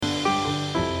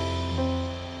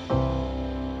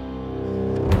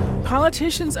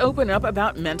Politicians open up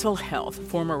about mental health.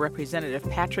 Former Representative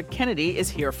Patrick Kennedy is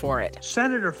here for it.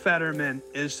 Senator Fetterman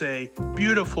is a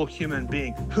beautiful human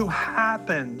being who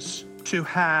happens to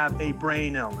have a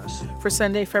brain illness. For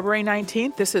Sunday, February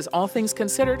 19th, this is All Things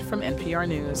Considered from NPR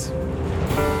News.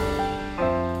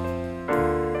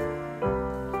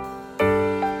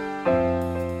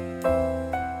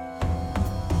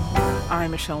 I'm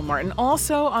Michelle Martin.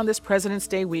 Also on this President's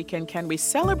Day weekend, can we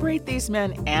celebrate these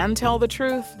men and tell the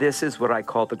truth? This is what I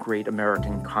call the great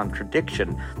American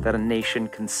contradiction, that a nation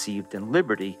conceived in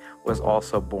liberty was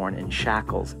also born in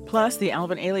shackles. Plus, the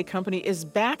Alvin Ailey Company is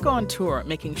back on tour,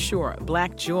 making sure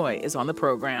Black Joy is on the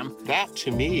program. That,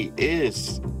 to me,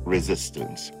 is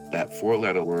resistance. That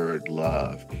four-letter word,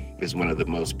 love, is one of the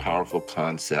most powerful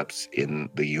concepts in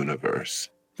the universe.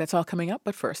 That's all coming up,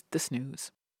 but first, this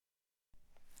news.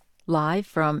 Live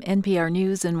from NPR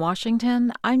News in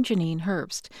Washington, I'm Janine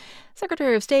Herbst.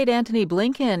 Secretary of State Antony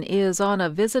Blinken is on a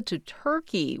visit to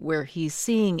Turkey, where he's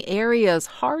seeing areas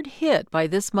hard hit by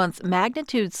this month's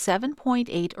magnitude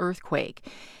 7.8 earthquake.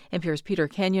 NPR's Peter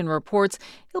Kenyon reports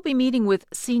he'll be meeting with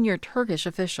senior Turkish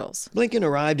officials. Blinken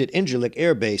arrived at Incirlik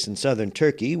Air Base in southern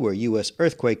Turkey, where U.S.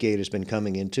 earthquake aid has been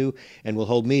coming into, and will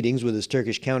hold meetings with his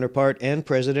Turkish counterpart and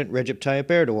President Recep Tayyip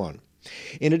Erdogan.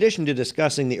 In addition to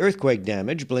discussing the earthquake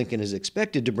damage, Blinken is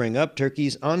expected to bring up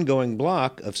Turkey's ongoing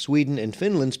block of Sweden and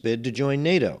Finland's bid to join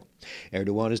NATO.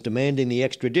 Erdogan is demanding the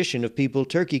extradition of people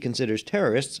Turkey considers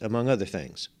terrorists, among other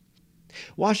things.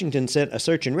 Washington sent a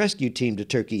search and rescue team to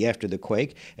Turkey after the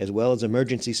quake, as well as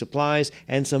emergency supplies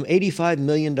and some $85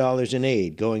 million in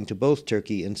aid going to both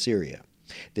Turkey and Syria.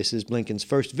 This is Blinken's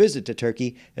first visit to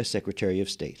Turkey as Secretary of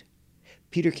State.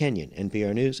 Peter Kenyon,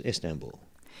 NPR News, Istanbul.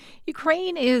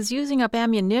 Ukraine is using up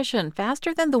ammunition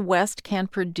faster than the West can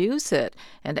produce it,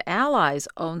 and allies'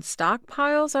 own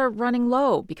stockpiles are running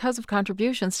low because of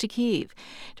contributions to Kyiv.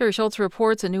 Terry Schultz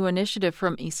reports a new initiative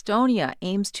from Estonia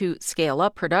aims to scale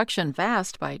up production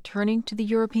fast by turning to the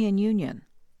European Union.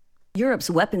 Europe's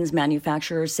weapons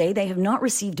manufacturers say they have not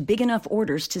received big enough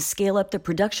orders to scale up the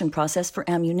production process for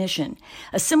ammunition.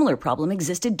 A similar problem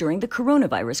existed during the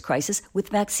coronavirus crisis with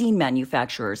vaccine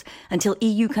manufacturers until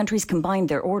EU countries combined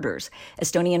their orders.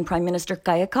 Estonian Prime Minister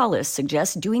Kaja Kallas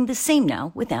suggests doing the same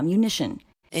now with ammunition.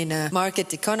 In a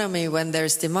market economy, when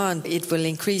there's demand, it will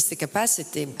increase the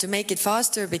capacity to make it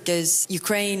faster, because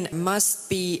Ukraine must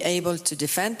be able to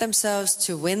defend themselves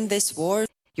to win this war.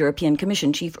 European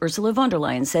Commission Chief Ursula von der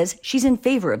Leyen says she's in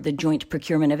favor of the joint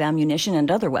procurement of ammunition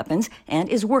and other weapons and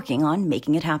is working on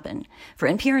making it happen. For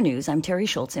NPR News, I'm Terry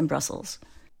Schultz in Brussels.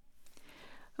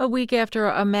 A week after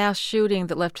a mass shooting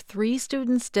that left 3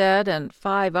 students dead and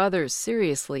 5 others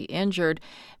seriously injured,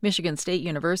 Michigan State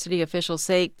University officials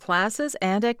say classes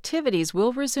and activities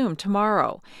will resume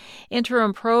tomorrow.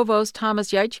 Interim Provost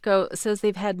Thomas Yachko says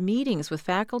they've had meetings with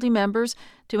faculty members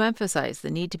to emphasize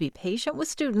the need to be patient with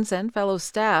students and fellow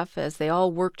staff as they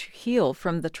all work to heal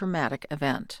from the traumatic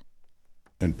event.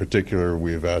 In particular,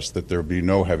 we have asked that there be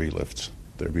no heavy lifts.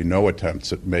 There be no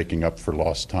attempts at making up for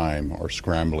lost time or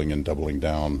scrambling and doubling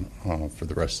down for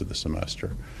the rest of the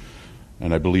semester.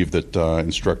 And I believe that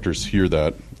instructors hear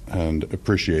that and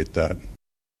appreciate that.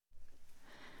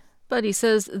 But he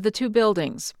says the 2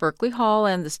 buildings, Berkeley Hall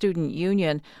and the Student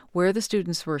Union, where the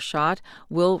students were shot,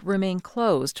 will remain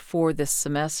closed for this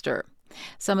semester.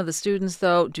 Some of the students,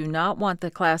 though, do not want the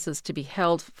classes to be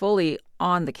held fully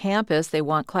on the campus. They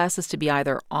want classes to be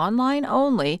either online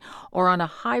only or on a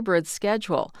hybrid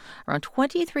schedule. Around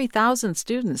 23,000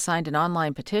 students signed an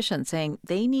online petition saying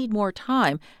they need more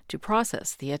time to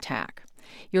process the attack.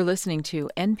 You're listening to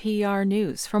NPR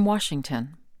News from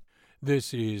Washington.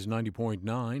 This is 90.9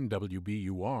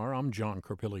 WBUR. I'm John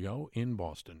Carpilio in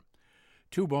Boston.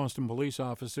 2 Boston police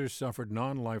officers suffered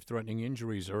non-life-threatening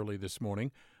injuries early this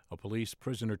morning. A police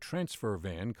prisoner transfer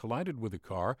van collided with a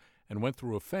car and went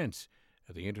through a fence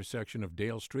at the intersection of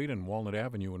Dale Street and Walnut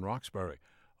Avenue in Roxbury.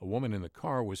 A woman in the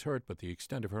car was hurt, but the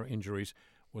extent of her injuries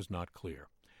was not clear.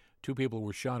 2 people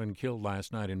were shot and killed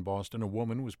last night in Boston. A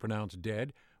woman was pronounced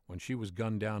dead when she was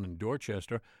gunned down in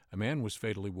Dorchester. A man was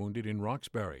fatally wounded in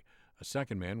Roxbury. A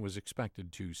second man was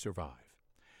expected to survive.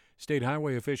 State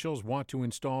highway officials want to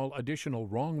install additional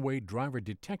wrong-way driver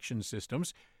detection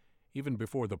systems even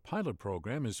before the pilot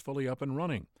program is fully up and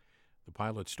running. The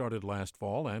pilot started last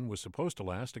fall and was supposed to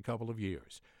last a couple of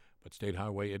years. But State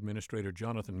Highway Administrator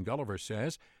Jonathan Gulliver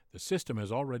says the system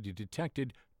has already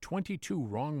detected 22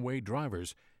 wrong-way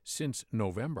drivers since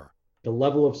November. The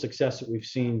level of success that we've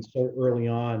seen so early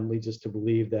on leads us to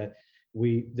believe that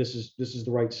this is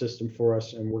the right system for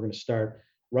us, and we're going to start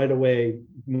right away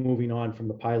moving on from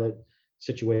the pilot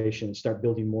situation and start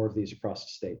building more of these across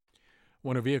the state.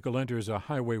 When a vehicle enters a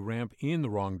highway ramp in the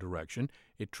wrong direction,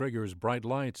 it triggers bright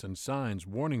lights and signs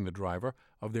warning the driver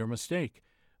of their mistake.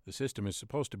 The system is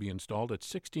supposed to be installed at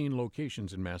 16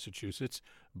 locations in Massachusetts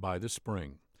by the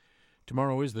spring.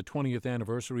 Tomorrow is the 20th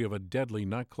anniversary of a deadly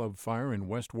nightclub fire in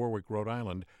West Warwick, Rhode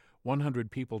Island. 100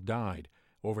 people died.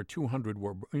 Over 200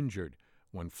 were injured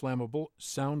when flammable,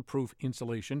 soundproof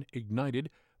insulation ignited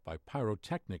by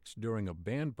pyrotechnics during a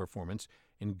band performance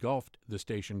engulfed the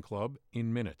station club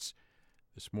in minutes.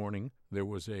 This morning, there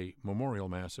was a memorial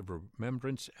mass of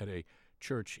remembrance at a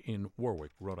church in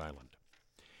Warwick, Rhode Island.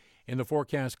 In the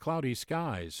forecast, cloudy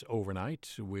skies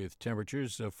overnight with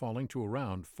temperatures falling to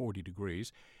around 40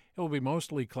 degrees. It will be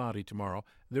mostly cloudy tomorrow.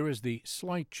 There is the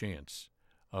slight chance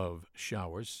of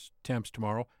showers. Temps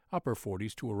tomorrow, upper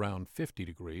 40s to around 50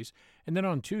 degrees. And then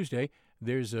on Tuesday,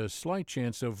 there's a slight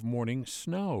chance of morning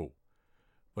snow.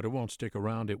 But it won't stick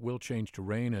around. It will change to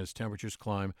rain as temperatures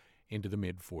climb into the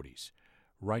mid-40s.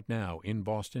 Right now in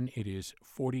Boston, it is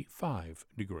 45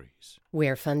 degrees.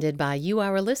 We're funded by you,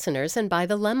 our listeners, and by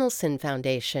the Lemelson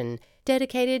Foundation,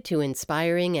 dedicated to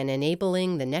inspiring and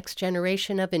enabling the next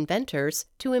generation of inventors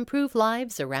to improve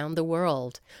lives around the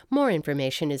world. More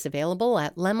information is available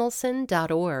at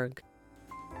lemelson.org.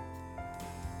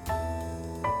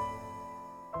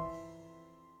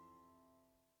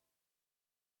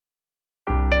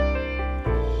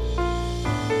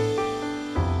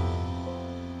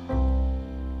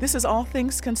 This is All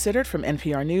Things Considered from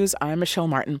NPR News. I'm Michelle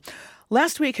Martin.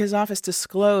 Last week, his office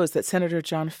disclosed that Senator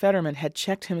John Fetterman had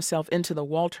checked himself into the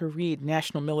Walter Reed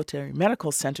National Military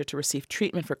Medical Center to receive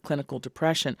treatment for clinical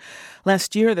depression.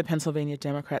 Last year, the Pennsylvania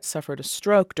Democrat suffered a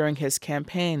stroke during his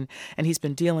campaign, and he's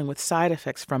been dealing with side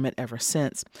effects from it ever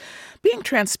since. Being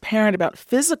transparent about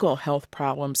physical health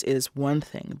problems is one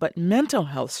thing, but mental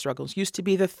health struggles used to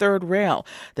be the third rail,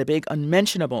 the big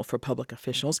unmentionable for public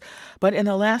officials. But in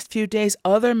the last few days,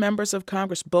 other members of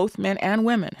Congress, both men and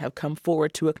women, have come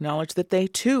forward to acknowledge that they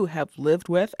too have lived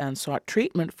with and sought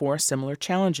treatment for similar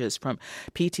challenges, from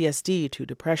PTSD to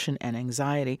depression and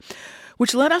anxiety,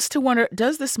 which led us to wonder,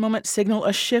 does this moment signal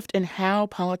a shift in how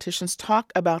politicians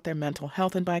talk about their mental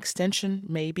health and, by extension,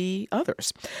 maybe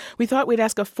others? We thought we'd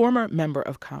ask a former member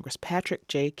of Congress, Patrick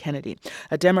J. Kennedy,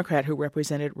 a Democrat who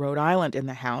represented Rhode Island in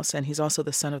the House, and he's also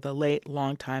the son of the late,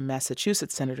 longtime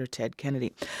Massachusetts Senator Ted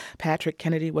Kennedy. Patrick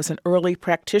Kennedy was an early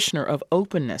practitioner of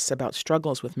openness about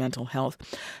struggles with mental health.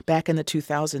 Back in the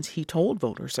 2000s, he told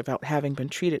voters about having been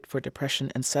treated for depression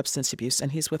and substance abuse,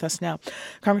 and he's with us now.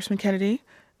 Congressman Kennedy,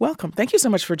 welcome. Thank you so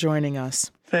much for joining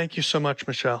us. Thank you so much,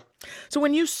 Michelle. So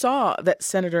when you saw that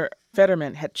Senator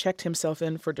Fetterman had checked himself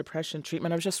in for depression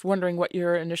treatment, I was just wondering what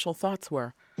your initial thoughts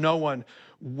were. No one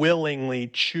willingly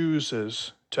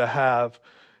chooses to have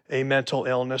a mental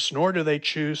illness, nor do they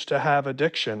choose to have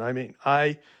addiction. I mean,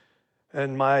 I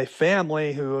and my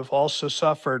family, who have also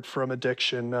suffered from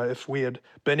addiction, if we had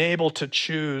been able to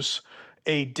choose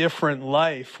a different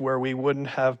life where we wouldn't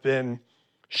have been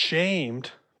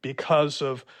shamed because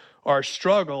of our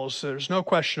struggles, there's no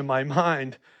question in my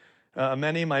mind,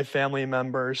 many of my family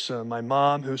members, my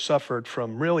mom, who suffered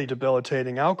from really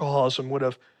debilitating alcoholism, would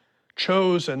have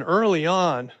chosen early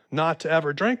on not to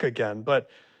ever drink again. But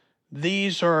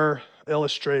these are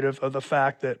illustrative of the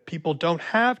fact that people don't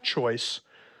have choice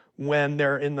when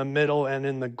they're in the middle and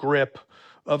in the grip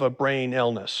of a brain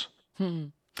illness.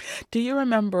 Do you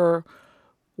remember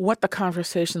what the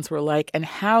conversations were like and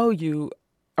how you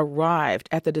arrived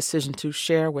at the decision to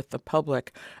share with the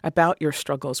public about your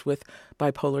struggles with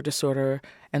bipolar disorder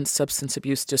and substance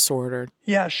abuse disorder?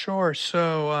 Yeah, sure.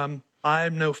 So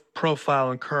I'm no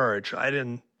profile in courage. I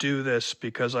didn't do this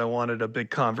because I wanted a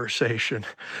big conversation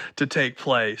to take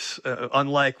place,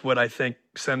 unlike what I think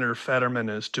Senator Fetterman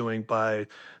is doing by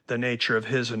the nature of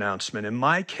his announcement. In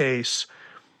my case,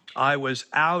 I was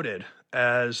outed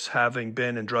as having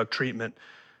been in drug treatment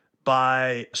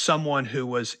by someone who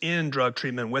was in drug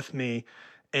treatment with me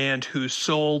and who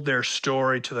sold their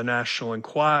story to the National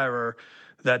Enquirer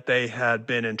that they had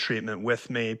been in treatment with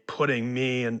me, putting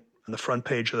me on the front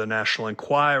page of the National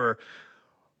Enquirer.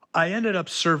 I ended up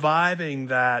surviving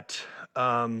that.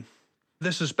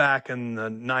 This is back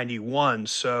in 91,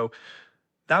 so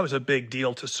that was a big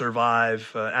deal to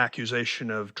survive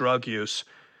accusation of drug use.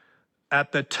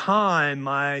 At the time,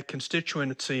 my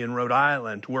constituency in Rhode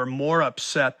Island were more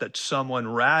upset that someone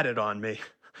ratted on me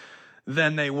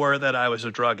than they were that I was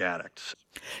a drug addict.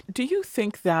 Do you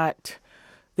think that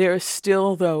There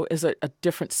still, though, is a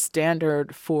different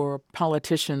standard for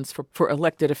politicians, for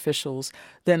elected officials,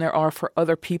 than there are for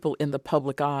other people in the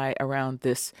public eye around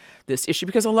this issue,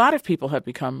 because a lot of people have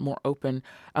become more open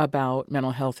about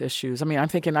mental health issues. I mean,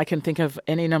 I can think of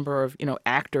any number of,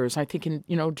 actors. I think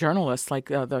journalists like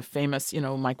the famous,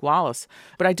 Mike Wallace.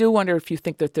 But I do wonder if you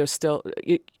think that there's still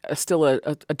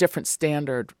a different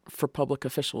standard for public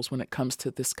officials when it comes to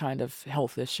this kind of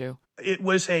health issue. It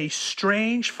was a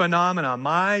strange phenomenon.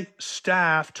 My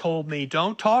staff told me,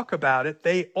 don't talk about it.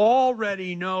 They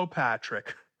already know,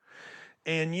 Patrick.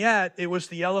 And yet it was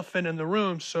the elephant in the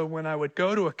room. So when I would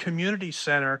go to a community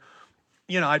center,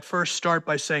 I'd first start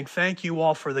by saying, thank you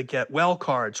all for the get well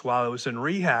cards while I was in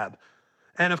rehab.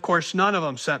 And of course, none of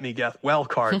them sent me get well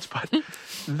cards, but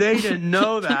they didn't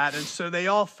know that. And so they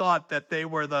all thought that they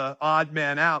were the odd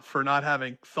man out for not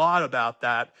having thought about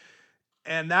that.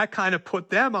 And that kind of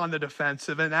put them on the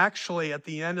defensive. And actually, at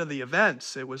the end of the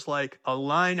events, it was like a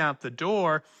line out the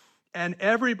door. And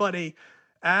everybody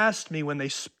asked me when they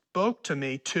spoke to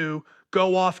me to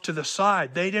go off to the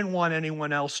side. They didn't want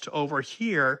anyone else to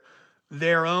overhear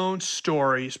their own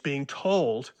stories being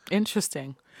told.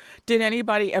 Interesting. Did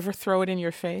anybody ever throw it in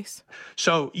your face?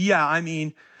 So, yeah, I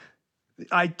mean,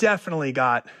 I definitely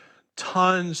got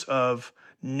tons of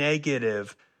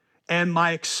negative. And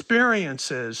my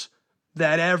experience is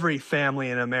that every family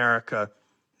in America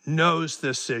knows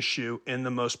this issue in the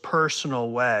most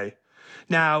personal way.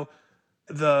 Now,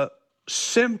 the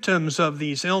symptoms of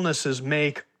these illnesses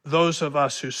make those of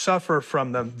us who suffer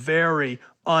from them very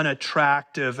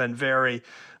unattractive and very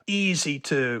easy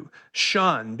to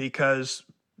shun, because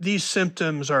these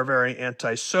symptoms are very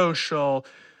antisocial,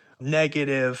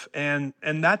 negative, and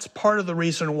that's part of the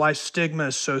reason why stigma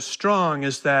is so strong,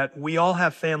 is that we all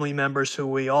have family members who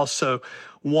we also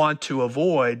want to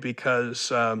avoid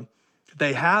because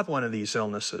they have one of these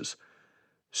illnesses.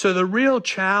 So the real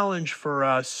challenge for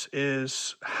us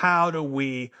is, how do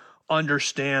we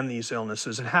understand these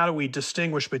illnesses and how do we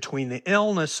distinguish between the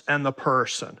illness and the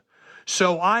person?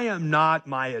 So I am not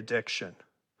my addiction.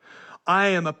 I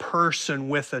am a person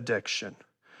with addiction.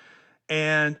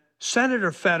 And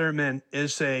Senator Fetterman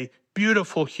is a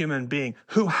beautiful human being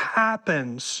who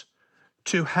happens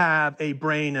to have a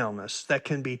brain illness that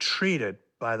can be treated,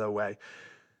 by the way.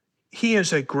 He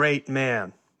is a great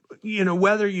man.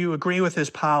 Whether you agree with his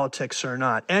politics or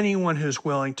not, anyone who's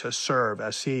willing to serve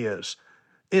as he is,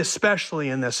 especially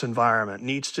in this environment,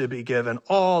 needs to be given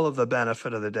all of the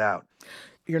benefit of the doubt.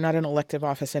 You're not in elective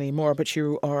office anymore, but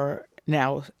you are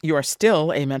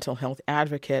still a mental health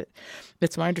advocate.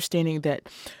 It's my understanding that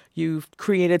you've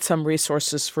created some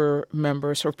resources for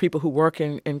members or people who work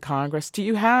in Congress. Do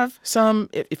you have some,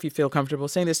 if you feel comfortable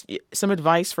saying this, some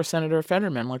advice for Senator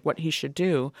Fetterman, like what he should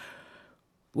do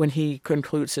when he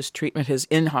concludes his treatment, his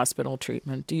in-hospital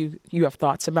treatment? Do you have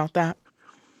thoughts about that?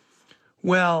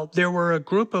 Well, there were a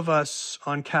group of us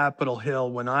on Capitol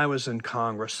Hill when I was in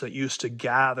Congress that used to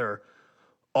gather,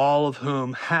 all of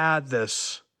whom had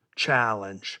this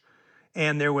challenge.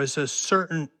 And there was a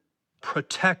certain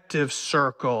protective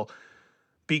circle,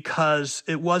 because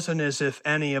it wasn't as if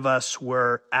any of us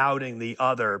were outing the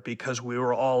other, because we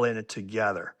were all in it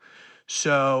together.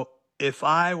 So if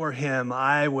I were him,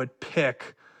 I would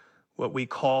pick what we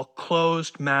call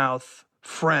closed mouth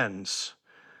friends.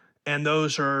 And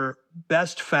those are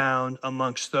best found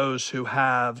amongst those who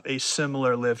have a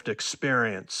similar lived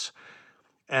experience.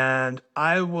 And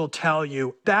I will tell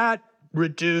you, that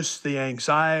reduced the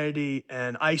anxiety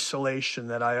and isolation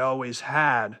that I always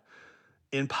had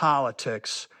in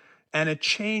politics. And it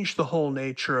changed the whole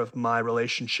nature of my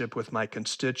relationship with my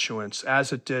constituents,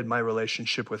 as it did my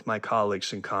relationship with my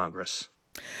colleagues in Congress.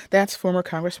 That's former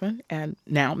Congressman and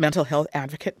now mental health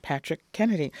advocate Patrick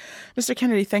Kennedy. Mr.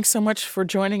 Kennedy, thanks so much for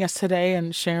joining us today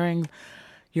and sharing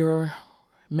your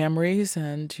memories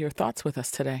and your thoughts with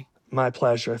us today. My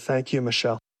pleasure. Thank you,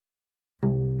 Michelle.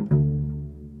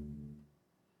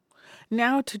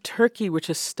 Now to Turkey, which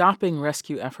is stopping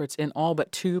rescue efforts in all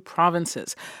but 2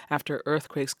 provinces after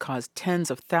earthquakes caused tens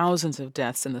of thousands of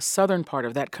deaths in the southern part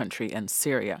of that country and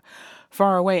Syria.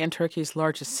 Far away in Turkey's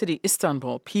largest city,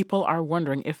 Istanbul, people are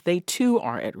wondering if they too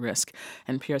are at risk.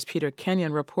 NPR's Peter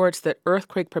Kenyon reports that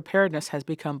earthquake preparedness has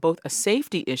become both a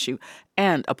safety issue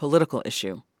and a political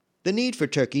issue. The need for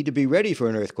Turkey to be ready for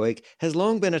an earthquake has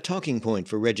long been a talking point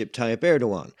for Recep Tayyip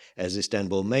Erdogan, as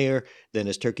Istanbul mayor, then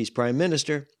as Turkey's prime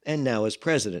minister, and now as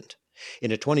president.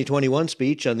 In a 2021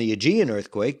 speech on the Aegean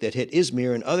earthquake that hit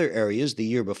Izmir and other areas the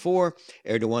year before,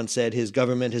 Erdogan said his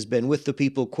government has been with the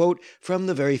people, quote, from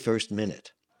the very first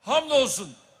minute. Hamdolsun,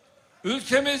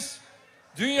 ülkemiz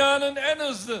dünyanın en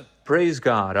hızlı Praise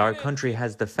God, our country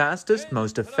has the fastest,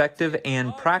 most effective,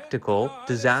 and practical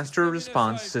disaster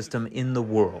response system in the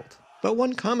world. But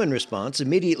one common response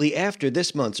immediately after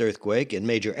this month's earthquake and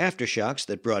major aftershocks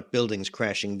that brought buildings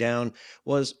crashing down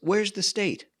was, "Where's the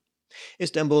state?"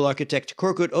 Istanbul architect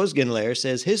Korkut Ozgenler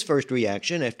says his first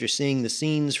reaction after seeing the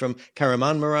scenes from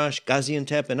Kahramanmaraş,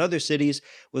 Gaziantep, and other cities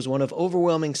was one of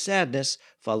overwhelming sadness,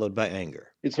 followed by anger.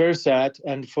 It's very sad,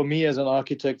 and for me as an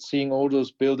architect, seeing all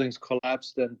those buildings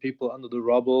collapsed and people under the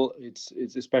rubble, it's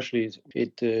especially,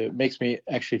 it makes me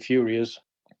actually furious.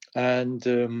 And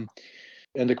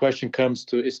the question comes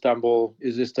to Istanbul: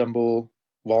 is Istanbul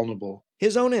vulnerable?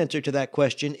 His own answer to that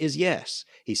question is yes.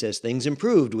 He says things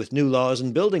improved with new laws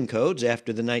and building codes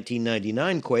after the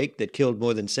 1999 quake that killed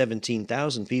more than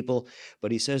 17,000 people,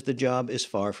 but he says the job is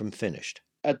far from finished.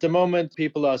 At the moment,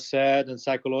 people are sad, and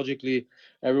psychologically,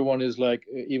 everyone is like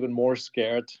even more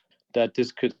scared that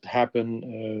this could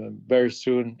happen very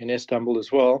soon in Istanbul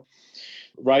as well.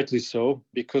 Rightly so,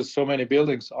 because so many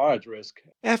buildings are at risk.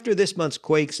 After this month's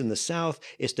quakes in the south,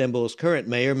 Istanbul's current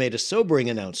mayor made a sobering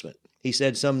announcement. He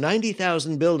said some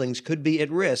 90,000 buildings could be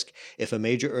at risk if a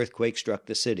major earthquake struck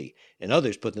the city, and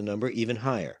others put the number even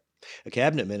higher. A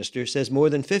cabinet minister says more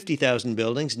than 50,000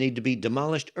 buildings need to be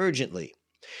demolished urgently.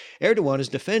 Erdogan is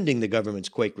defending the government's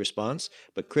quake response,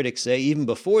 but critics say even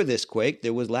before this quake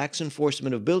there was lax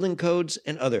enforcement of building codes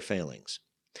and other failings.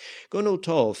 Gönül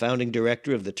Tol, founding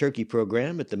director of the Turkey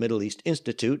program at the Middle East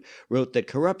Institute, wrote that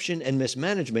corruption and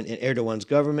mismanagement in Erdogan's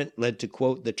government led to,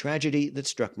 quote, "the tragedy that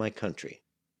struck my country."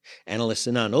 Analyst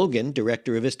Sinan Ulgen,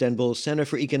 director of Istanbul's Center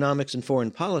for Economics and Foreign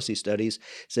Policy Studies,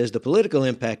 says the political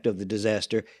impact of the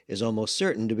disaster is almost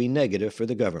certain to be negative for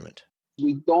the government.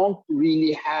 We don't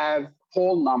really have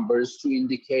poll numbers to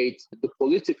indicate the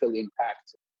political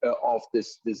impact of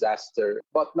this disaster.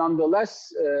 But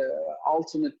nonetheless,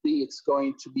 ultimately, it's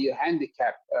going to be a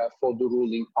handicap for the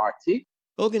ruling party.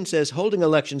 Ulgen says holding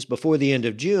elections before the end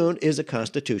of June is a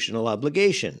constitutional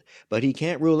obligation, but he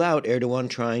can't rule out Erdogan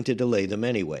trying to delay them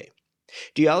anyway.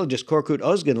 Geologist Korkut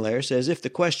Ozgenler says if the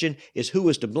question is who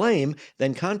is to blame,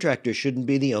 then contractors shouldn't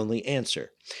be the only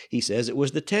answer. He says it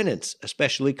was the tenants,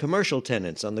 especially commercial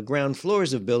tenants on the ground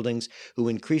floors of buildings, who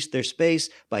increased their space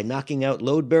by knocking out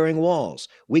load-bearing walls,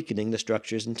 weakening the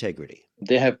structure's integrity.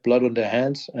 They have blood on their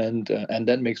hands, and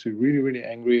that makes me really, really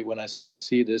angry when I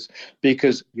see this,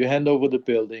 because you hand over the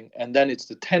building, and then it's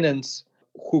the tenants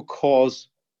who cause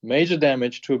major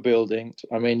damage to a building.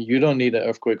 I mean, you don't need an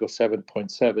earthquake of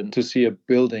 7.7 to see a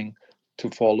building to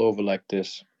fall over like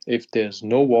this if there's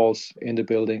no walls in the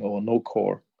building or no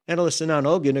core. Analyst Sinan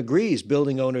Ulgen agrees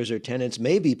building owners or tenants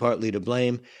may be partly to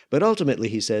blame, but ultimately,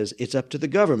 he says, it's up to the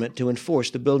government to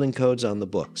enforce the building codes on the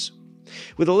books.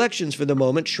 With elections for the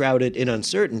moment shrouded in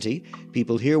uncertainty,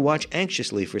 people here watch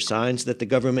anxiously for signs that the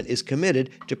government is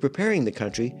committed to preparing the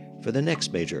country for the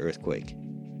next major earthquake.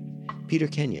 Peter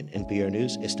Kenyon, NPR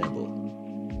News, Istanbul.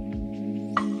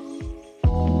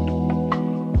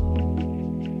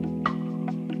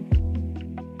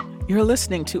 You're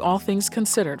listening to All Things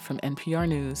Considered from NPR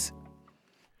News.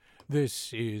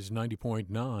 This is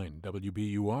 90.9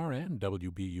 WBUR and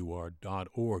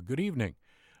WBUR.org. Good evening.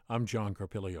 I'm John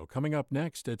Carpilio. Coming up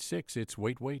next at 6, it's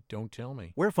Wait, Wait, Don't Tell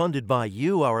Me. We're funded by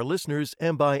you, our listeners,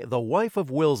 and by The Wife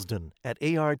of Willesden at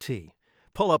ART.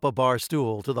 Pull up a bar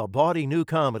stool to the bawdy new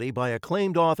comedy by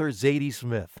acclaimed author Zadie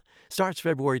Smith. Starts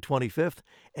February 25th,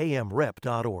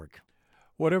 amrep.org.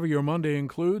 Whatever your Monday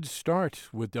includes, start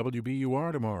with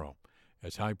WBUR tomorrow.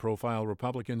 As high-profile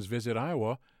Republicans visit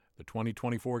Iowa, the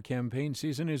 2024 campaign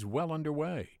season is well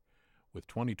underway, with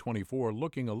 2024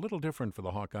 looking a little different for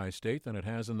the Hawkeye State than it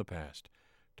has in the past.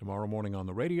 Tomorrow morning on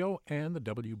the radio and the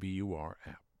WBUR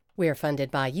app. We're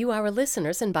funded by you, our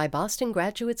listeners, and by Boston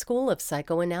Graduate School of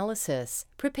Psychoanalysis.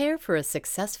 Prepare for a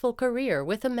successful career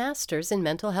with a master's in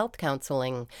mental health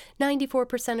counseling.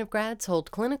 94% of grads hold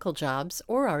clinical jobs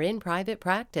or are in private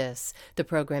practice. The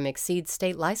program exceeds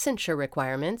state licensure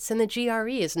requirements, and the GRE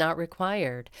is not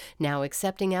required. Now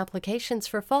accepting applications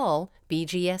for fall,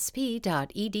 bgsp.edu.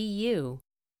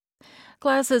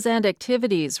 Classes and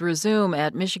activities resume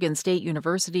at Michigan State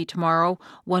University tomorrow,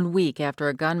 1 week after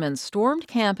a gunman stormed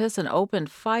campus and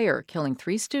opened fire, killing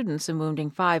 3 students and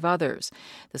wounding 5 others.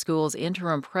 The school's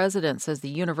interim president says the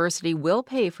university will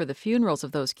pay for the funerals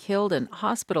of those killed and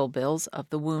hospital bills of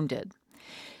the wounded.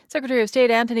 Secretary of State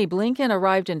Antony Blinken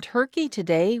arrived in Turkey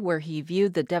today, where he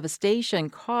viewed the devastation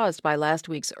caused by last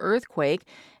week's earthquake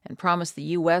and promised the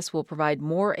U.S. will provide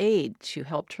more aid to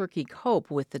help Turkey cope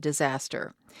with the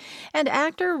disaster. And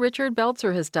actor Richard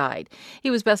Belzer has died. He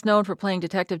was best known for playing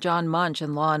Detective John Munch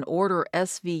in Law & Order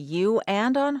SVU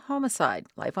and on Homicide,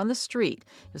 Life on the Street.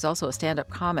 He was also a stand-up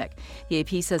comic. The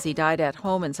AP says he died at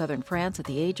home in southern France at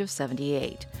the age of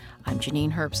 78. I'm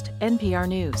Janine Herbst, NPR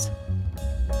News.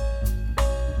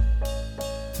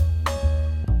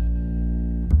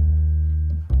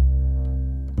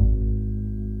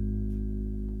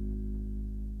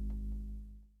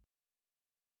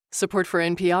 Support for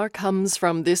NPR comes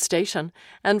from this station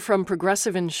and from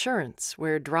Progressive Insurance,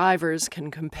 where drivers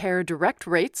can compare direct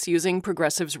rates using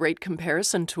Progressive's rate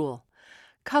comparison tool.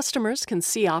 Customers can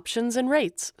see options and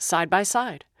rates side by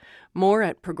side. More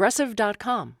at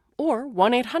progressive.com or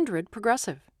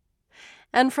 1-800-PROGRESSIVE.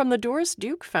 And from the Doris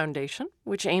Duke Foundation,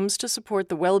 which aims to support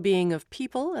the well-being of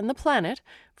people and the planet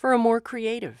for a more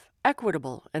creative,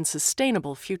 equitable, and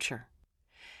sustainable future.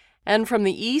 And from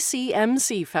the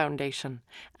ECMC Foundation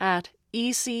at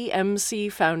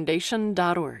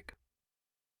ecmcfoundation.org.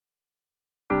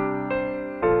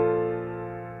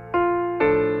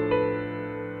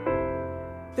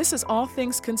 This is All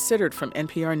Things Considered from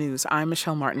NPR News. I'm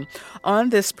Michelle Martin. On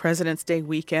this President's Day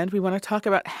weekend, we want to talk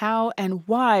about how and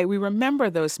why we remember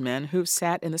those men who've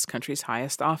sat in this country's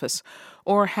highest office,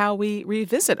 or how we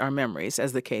revisit our memories,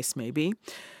 as the case may be.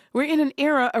 We're in an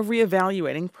era of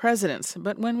reevaluating presidents,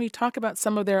 but when we talk about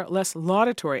some of their less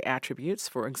laudatory attributes,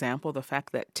 for example, the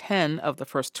fact that 10 of the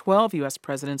first 12 U.S.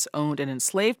 presidents owned and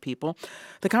enslaved people,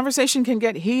 the conversation can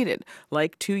get heated,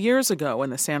 like 2 years ago when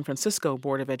the San Francisco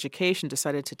Board of Education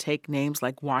decided to take names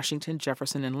like Washington,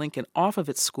 Jefferson, and Lincoln off of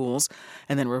its schools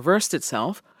and then reversed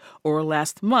itself, or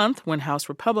last month when House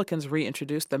Republicans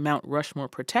reintroduced the Mount Rushmore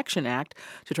Protection Act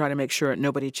to try to make sure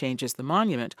nobody changes the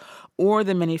monument, or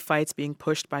the many fights being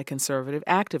pushed by conservative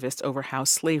activists over how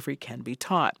slavery can be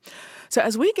taught. So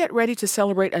as we get ready to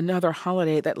celebrate another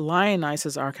holiday that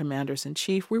lionizes our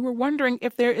commanders-in-chief, we were wondering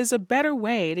if there is a better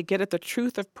way to get at the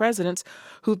truth of presidents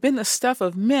who've been the stuff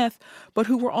of myth, but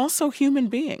who were also human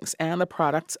beings and the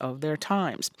products of their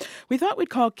times. We thought we'd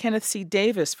call Kenneth C.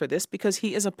 Davis for this because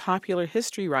he is a popular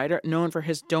history writer known for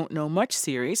his Don't Know Much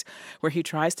series, where he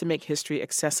tries to make history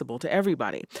accessible to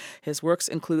everybody. His works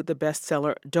include the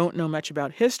bestseller Don't Know Much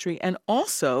About History and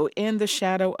also In the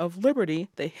Shadow of Liberty,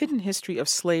 The Hidden History of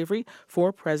Slavery,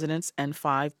 4 Presidents, and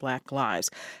 5 Black Lives.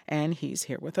 And he's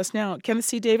here with us now. Kenneth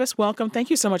C. Davis, welcome. Thank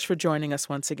you so much for joining us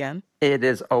once again. It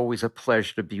is always a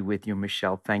pleasure to be with you,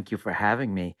 Michelle. Thank you for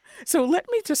having me. So let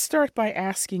me just start by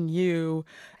asking you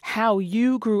how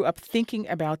you grew up thinking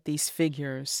about these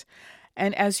figures.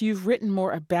 And as you've written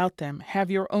more about them,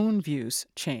 have your own views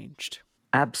changed?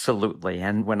 Absolutely.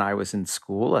 And when I was in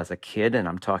school as a kid, and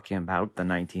I'm talking about the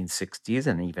 1960s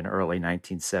and even early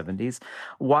 1970s,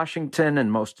 Washington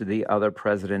and most of the other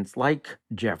presidents like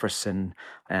Jefferson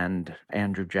and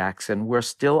Andrew Jackson were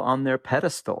still on their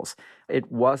pedestals. It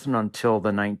wasn't until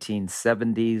the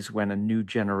 1970s, when a new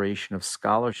generation of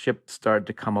scholarship started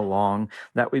to come along,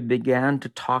 that we began to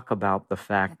talk about the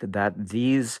fact that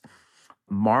these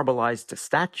marbleized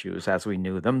statues, as we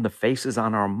knew them, the faces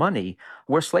on our money,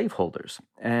 were slaveholders.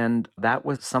 And that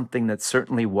was something that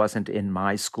certainly wasn't in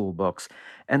my school books.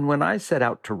 And when I set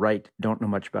out to write Don't Know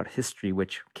Much About History,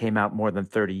 which came out more than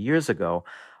 30 years ago,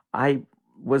 I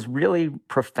was really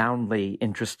profoundly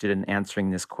interested in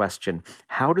answering this question.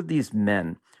 How do these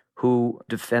men who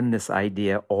defend this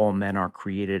idea all men are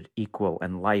created equal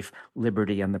and life,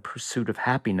 liberty, and the pursuit of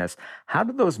happiness, how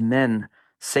do those men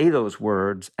say those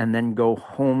words and then go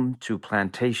home to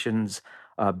plantations,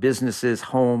 businesses,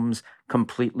 homes,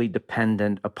 completely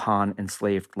dependent upon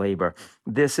enslaved labor?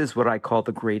 This is what I call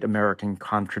the great American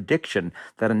contradiction,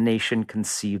 that a nation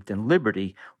conceived in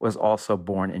liberty was also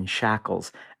born in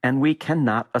shackles. And we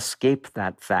cannot escape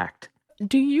that fact.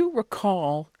 Do you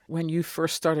recall when you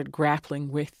first started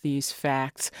grappling with these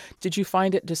facts? Did you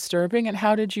find it disturbing, and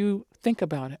how did you think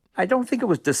about it? I don't think it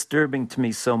was disturbing to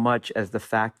me so much as the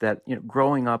fact that,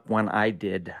 growing up when I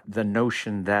did, the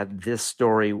notion that this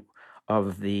story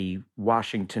of the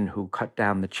Washington who cut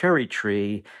down the cherry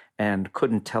tree and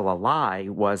couldn't tell a lie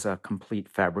was a complete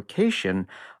fabrication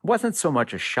wasn't so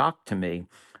much a shock to me.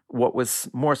 What was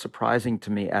more surprising to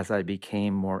me as I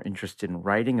became more interested in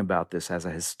writing about this as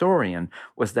a historian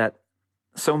was that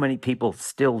so many people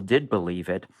still did believe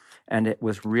it, and it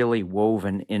was really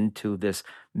woven into this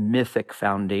mythic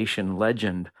foundation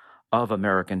legend of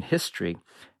American history.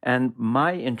 And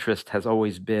my interest has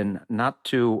always been not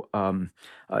to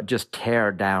just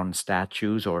tear down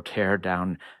statues or tear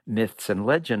down myths and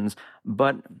legends,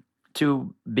 but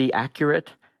to be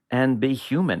accurate and be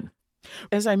human.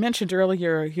 As I mentioned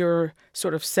earlier, your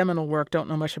sort of seminal work, Don't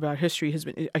Know Much About History, has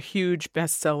been a huge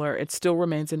bestseller. It still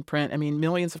remains in print. I mean,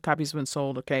 millions of copies have been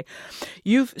sold, okay?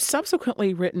 You've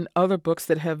subsequently written other books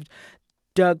that have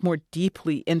dug more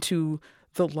deeply into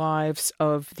the lives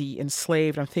of the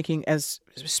enslaved. I'm thinking as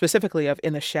specifically of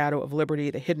In the Shadow of Liberty,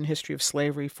 The Hidden History of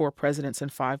Slavery, 4 Presidents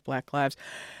and 5 Black Lives.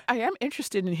 I am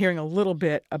interested in hearing a little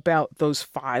bit about those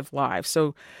 5 lives.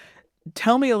 So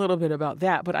tell me a little bit about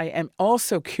that, but I am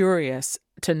also curious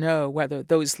to know whether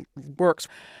those works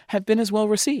have been as well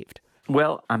received.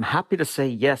 Well, I'm happy to say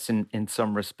yes in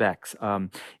some respects.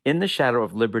 In the Shadow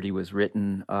of Liberty was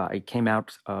written, it came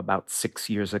out about 6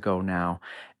 years ago now.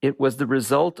 It was the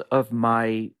result of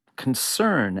my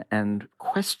concern and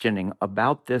questioning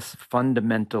about this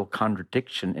fundamental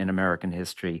contradiction in American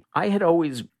history. I had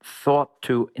always thought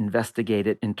to investigate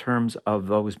it in terms of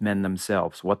those men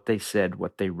themselves, what they said,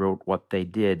 what they wrote, what they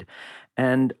did.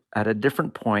 And at a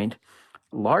different point,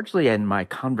 largely in my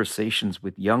conversations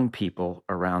with young people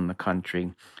around the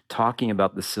country, talking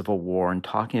about the Civil War and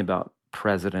talking about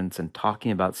presidents and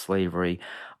talking about slavery,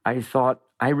 I thought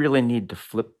I really need to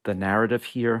flip the narrative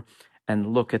here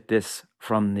and look at this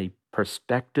from the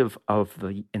perspective of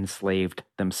the enslaved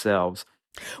themselves.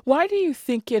 Why do you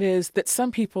think it is that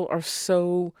some people are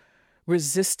so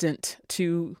resistant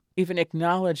to even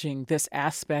acknowledging this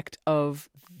aspect of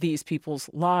these people's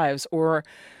lives? Or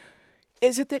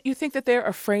is it that you think that they're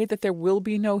afraid that there will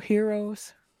be no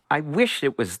heroes? I wish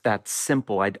it was that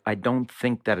simple. I don't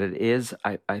think that it is.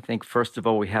 I think, first of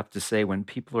all, we have to say when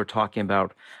people are talking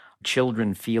about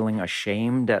children feeling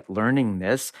ashamed at learning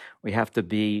this, we have to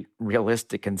be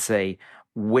realistic and say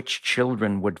which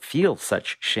children would feel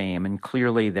such shame. And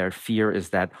clearly their fear is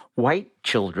that white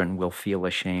children will feel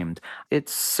ashamed.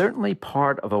 It's certainly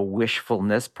part of a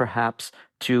wishfulness, perhaps,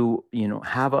 to,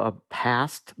 have a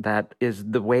past that is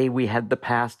the way we had the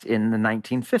past in the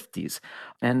 1950s.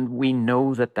 And we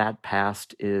know that that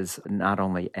past is not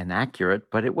only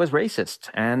inaccurate, but it was racist.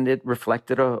 And it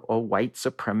reflected a white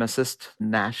supremacist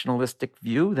nationalistic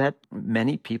view that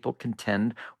many people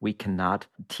contend we cannot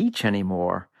teach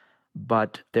anymore.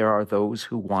 But there are those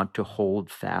who want to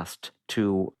hold fast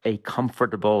to a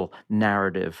comfortable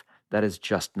narrative that is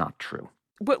just not true.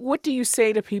 But what do you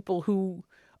say to people who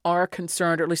are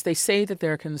concerned, or at least they say that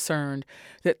they're concerned,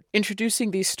 that introducing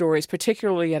these stories,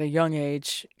 particularly at a young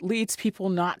age, leads people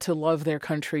not to love their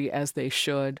country as they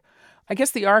should? I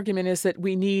guess the argument is that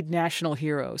we need national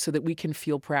heroes so that we can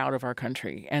feel proud of our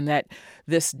country, and that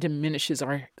this diminishes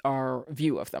our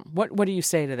view of them. What do you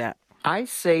say to that? I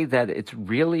say that it's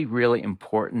really, really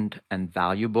important and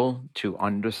valuable to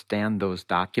understand those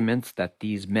documents that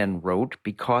these men wrote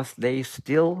because they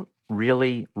still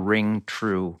really ring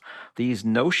true. These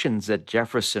notions that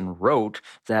Jefferson wrote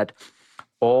that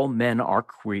all men are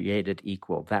created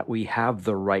equal, that we have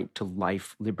the right to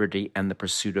life, liberty, and the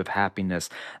pursuit of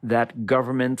happiness, that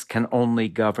governments can only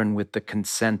govern with the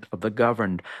consent of the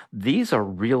governed. These are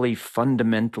really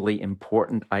fundamentally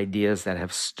important ideas that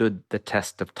have stood the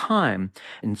test of time,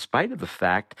 in spite of the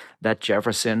fact that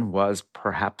Jefferson was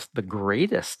perhaps the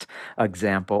greatest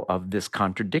example of this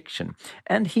contradiction.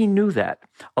 And he knew that.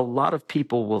 A lot of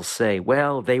people will say,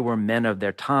 well, they were men of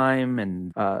their time,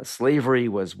 and slavery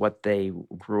was what they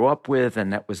grew up with,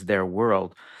 and that was their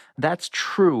world. That's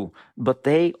true, but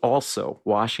they also,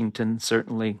 Washington,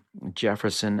 certainly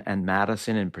Jefferson and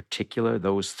Madison in particular,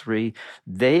 those three,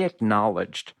 they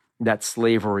acknowledged that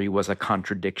slavery was a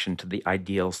contradiction to the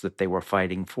ideals that they were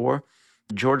fighting for.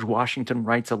 George Washington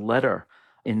writes a letter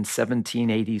in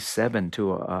 1787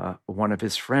 to one of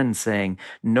his friends saying,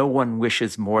 no one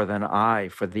wishes more than I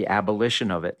for the abolition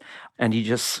of it. And he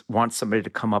just wants somebody to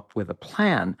come up with a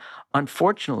plan.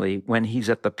 Unfortunately, when he's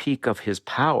at the peak of his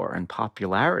power and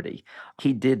popularity,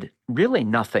 he did really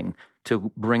nothing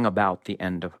to bring about the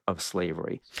end of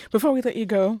slavery. Before we let you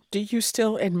go, do you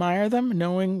still admire them,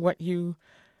 knowing what you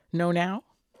know now?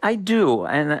 I do.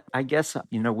 And I guess,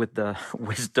 with the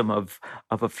wisdom of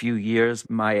a few years,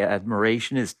 my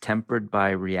admiration is tempered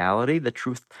by reality. The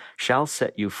truth shall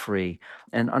set you free.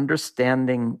 And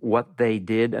understanding what they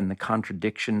did and the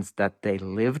contradictions that they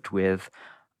lived with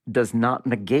does not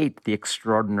negate the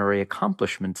extraordinary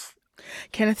accomplishments.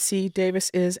 Kenneth C. Davis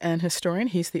is an historian.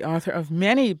 He's the author of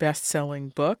many best-selling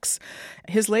books.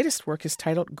 His latest work is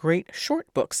titled Great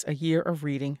Short Books, A Year of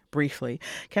Reading Briefly.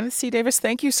 Kenneth C. Davis,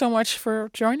 thank you so much for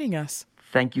joining us.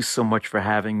 Thank you so much for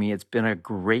having me. It's been a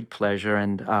great pleasure.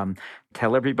 And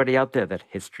tell everybody out there that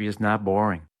history is not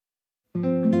boring.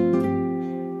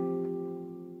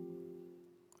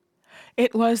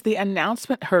 It was the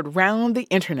announcement heard round the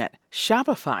internet.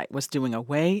 Shopify was doing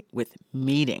away with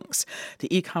meetings.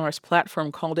 The e-commerce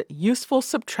platform called it useful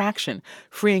subtraction,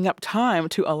 freeing up time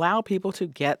to allow people to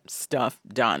get stuff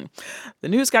done. The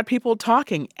news got people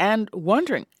talking and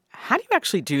wondering, how do you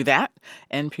actually do that?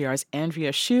 NPR's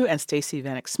Andrea Hsu and Stacey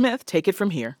Vanek Smith take it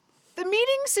from here. The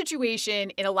meeting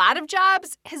situation in a lot of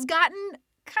jobs has gotten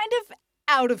kind of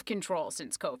out of control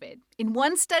since COVID. In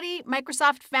one study,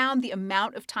 Microsoft found the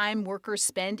amount of time workers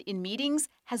spend in meetings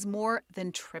has more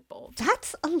than tripled.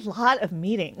 That's a lot of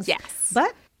meetings. Yes.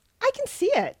 But I can see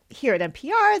it. Here at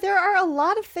NPR, there are a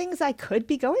lot of things I could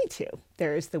be going to.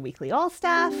 There's the weekly all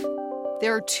staff.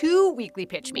 There are 2 weekly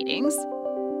pitch meetings.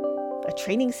 A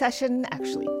training session,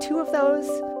 actually 2 of those.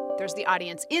 There's the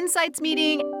audience insights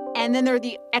meeting. And then there are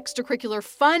the extracurricular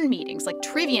fun meetings like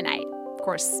trivia night. Of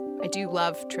course, I do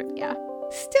love trivia.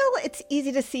 Still, it's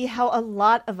easy to see how a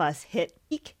lot of us hit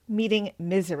peak meeting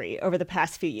misery over the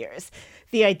past few years.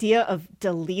 The idea of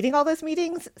deleting all those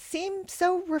meetings seems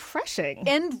so refreshing.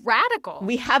 And radical.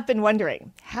 We have been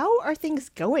wondering, how are things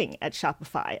going at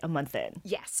Shopify a month in?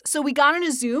 Yes. So we got on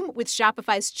a Zoom with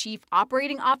Shopify's Chief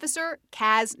Operating Officer,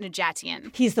 Kaz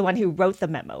Najatian. He's the one who wrote the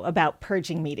memo about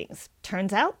purging meetings.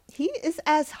 Turns out he is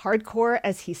as hardcore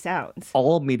as he sounds.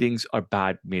 All meetings are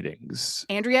bad meetings.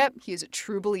 Andrea, he is a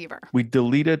true believer. We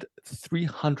deleted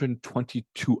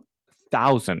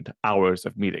 322,000 hours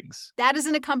of meetings. That is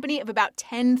in a company of about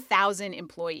 10,000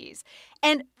 employees.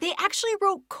 And they actually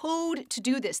wrote code to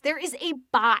do this. There is a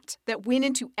bot that went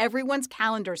into everyone's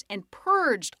calendars and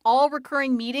purged all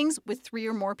recurring meetings with 3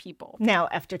 or more people. Now,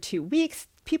 after 2 weeks,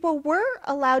 people were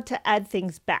allowed to add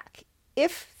things back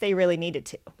if they really needed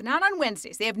to. But not on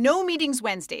Wednesdays. They have no meetings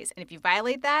Wednesdays. And if you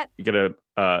violate that, You get a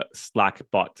Slack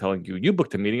bot telling you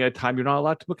booked a meeting at a time you're not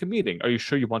allowed to book a meeting. Are you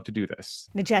sure you want to do this?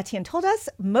 Najatian told us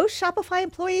most Shopify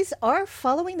employees are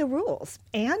following the rules,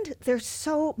 and they're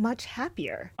so much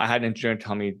happier. I had an engineer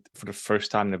tell me for the first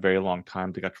time in a very long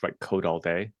time they got to write code all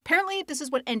day. apparently this is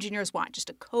what engineers want, just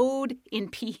a code in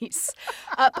peace.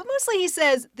 But mostly he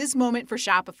says this moment for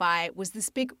Shopify was this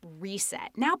big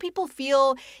reset. Now people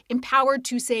feel empowered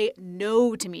to say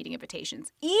no to meeting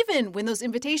invitations, even when those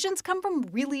invitations come from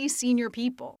really senior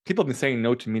people. People have been saying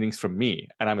no to meetings from me,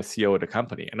 and I'm a CEO of the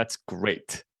company, and that's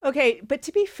great. Okay, but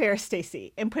to be fair,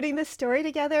 Stacey, in putting this story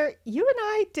together, you and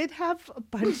I did have a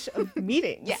bunch of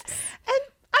meetings. Yes. And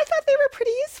I thought they were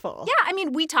pretty useful. Yeah, I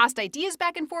mean, we tossed ideas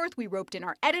back and forth. We roped in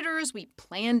our editors. We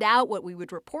planned out what we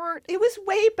would report. It was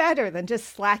way better than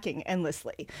just slacking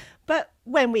endlessly. But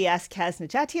when we asked Kaz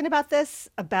Najatian about this,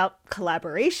 about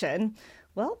collaboration,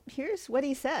 well, here's what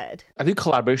he said. I think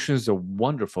collaboration is a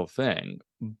wonderful thing,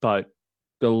 but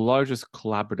the largest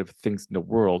collaborative things in the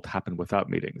world happen without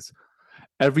meetings.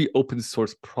 Every open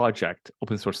source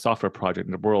software project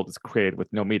in the world is created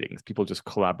with no meetings. People just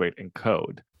collaborate and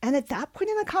code. And at that point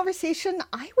in the conversation,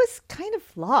 I was kind of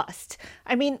lost.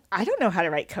 I mean, I don't know how to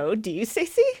write code. Do you,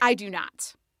 Stacey? I do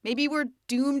not. Maybe we're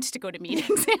doomed to go to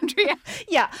meetings, Andrea.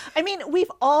 Yeah, I mean, we've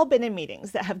all been in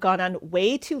meetings that have gone on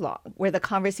way too long, where the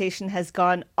conversation has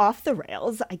gone off the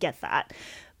rails. I get that.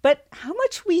 But how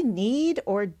much we need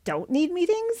or don't need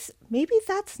meetings, maybe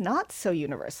that's not so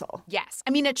universal. Yes. I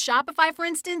mean, at Shopify, for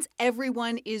instance,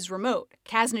 everyone is remote.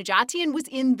 Kaz Najatian was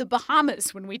in the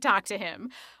Bahamas when we talked to him.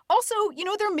 Also,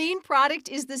 their main product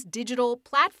is this digital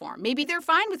platform. Maybe they're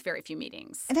fine with very few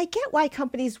meetings. And I get why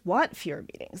companies want fewer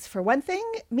meetings. For one thing,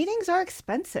 meetings are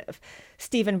expensive.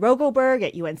 Stephen Rogelberg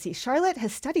at UNC Charlotte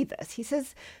has studied this. He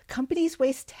says companies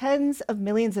waste tens of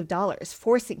millions of dollars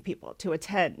forcing people to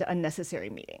attend unnecessary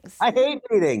meetings. I hate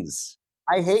meetings.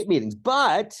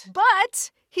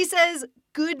 But he says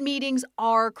good meetings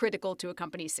are critical to a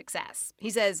company's success. He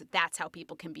says that's how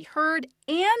people can be heard.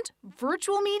 And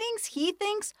virtual meetings, he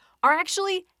thinks, are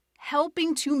actually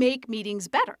helping to make meetings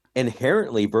better.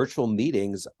 Inherently, virtual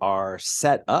meetings are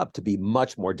set up to be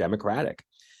much more democratic,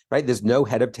 right? There's no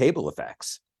head of table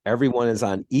effects. Everyone is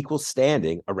on equal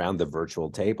standing around the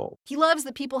virtual table. He loves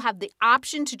that people have the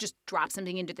option to just drop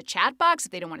something into the chat box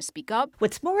if they don't want to speak up.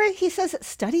 What's more, he says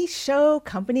studies show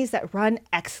companies that run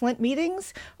excellent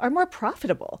meetings are more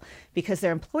profitable because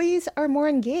their employees are more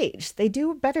engaged. They do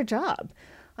a better job.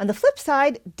 On the flip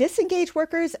side, disengaged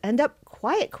workers end up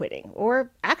quiet quitting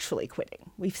or actually quitting.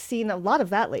 We've seen a lot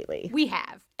of that lately. We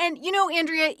have. And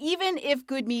Andrea, even if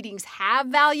good meetings have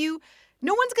value,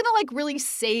 no one's going to really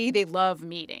say they love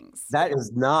meetings. That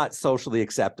is not socially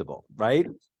acceptable, right?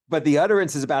 But the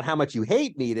utterance is about how much you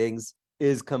hate meetings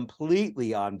is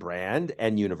completely on brand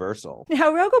and universal.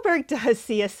 Now, Rogelberg does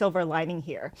see a silver lining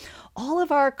here. All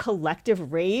of our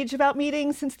collective rage about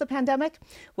meetings since the pandemic,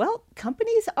 well,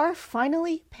 companies are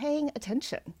finally paying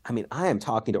attention. I mean, I am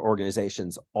talking to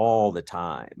organizations all the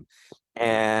time,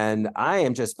 and I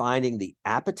am just finding the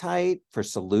appetite for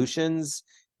solutions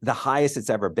the highest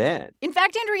it's ever been. In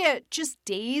fact, Andrea, just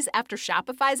days after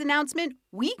Shopify's announcement,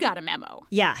 we got a memo.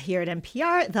 Yeah, here at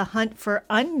NPR, the hunt for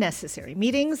unnecessary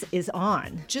meetings is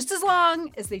on. Just as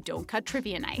long as they don't cut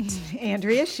trivia night.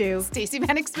 Andrea Hsu. Stacey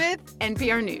Vanek Smith,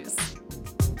 NPR News.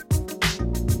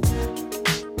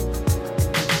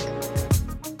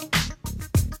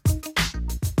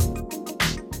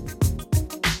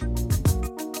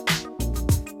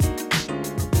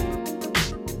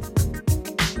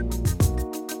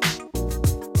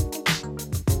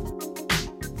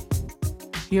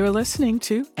 You're listening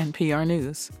to NPR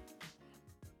News.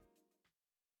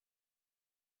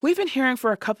 We've been hearing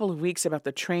for a couple of weeks about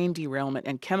the train derailment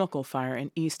and chemical fire in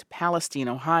East Palestine,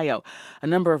 Ohio. A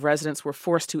number of residents were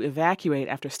forced to evacuate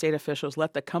after state officials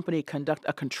let the company conduct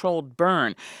a controlled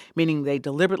burn, meaning they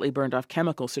deliberately burned off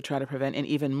chemicals to try to prevent an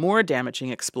even more damaging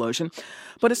explosion.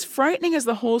 But as frightening as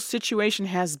the whole situation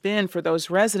has been for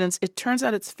those residents, it turns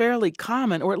out it's fairly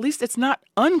common, or at least it's not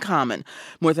uncommon.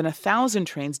 More than 1,000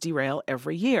 trains derail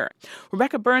every year.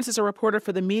 Rebecca Burns is a reporter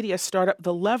for the media startup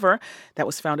The Lever that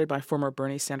was founded by former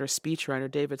Bernie Sanders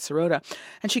speechwriter David Sirota.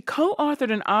 And she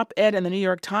co-authored an op-ed in the New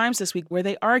York Times this week where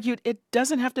they argued it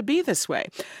doesn't have to be this way.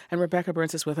 And Rebecca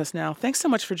Burns is with us now. Thanks so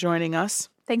much for joining us.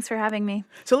 Thanks for having me.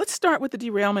 So let's start with the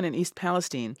derailment in East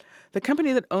Palestine. The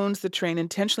company that owns the train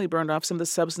intentionally burned off some of the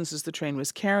substances the train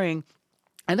was carrying,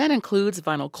 and that includes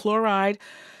vinyl chloride.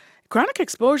 Chronic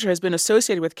exposure has been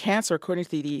associated with cancer, according to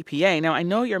the EPA. Now, I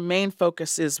know your main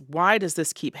focus is why does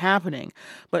this keep happening?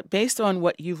 But based on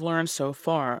what you've learned so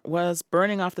far, was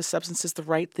burning off the substances the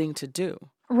right thing to do?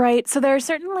 Right. So there are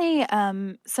certainly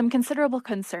some considerable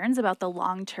concerns about the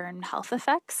long-term health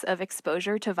effects of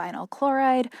exposure to vinyl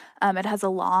chloride. It has a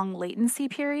long latency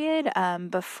period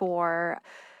before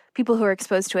people who are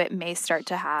exposed to it may start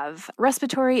to have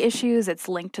respiratory issues. It's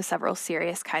linked to several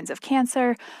serious kinds of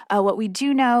cancer. What we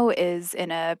do know is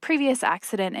in a previous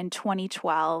accident in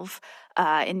 2012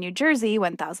 in New Jersey,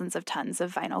 when thousands of tons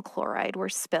of vinyl chloride were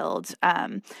spilled,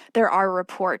 there are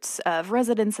reports of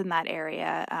residents in that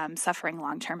area suffering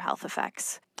long-term health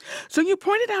effects. So you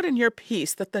pointed out in your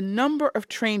piece that the number of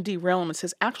train derailments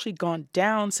has actually gone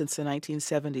down since the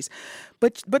 1970s,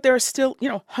 but there are still,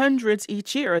 hundreds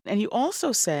each year. And you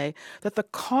also say that the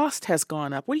cost has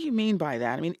gone up. What do you mean by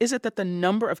that? I mean, is it that the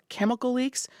number of chemical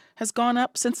leaks has gone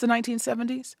up since the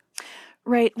 1970s?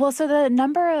 Right. Well, so the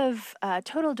number of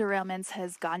total derailments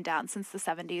has gone down since the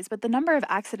 70s, but the number of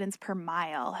accidents per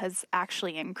mile has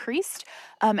actually increased.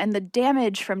 And the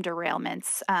damage from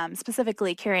derailments,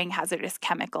 specifically carrying hazardous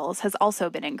chemicals, has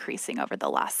also been increasing over the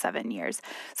last 7 years.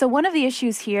 So one of the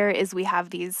issues here is we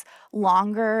have these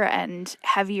longer and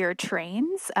heavier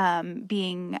trains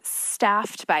being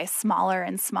staffed by smaller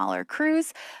and smaller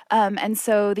crews. And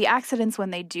so the accidents, when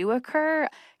they do occur,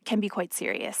 can be quite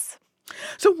serious.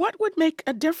 So what would make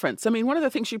a difference? I mean, one of the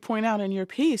things you point out in your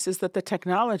piece is that the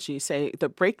technology, say the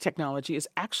brake technology, is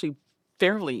actually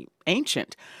fairly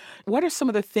ancient. What are some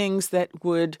of the things that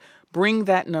would bring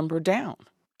that number down?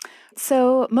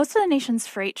 So most of the nation's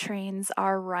freight trains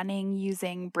are running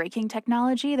using braking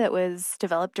technology that was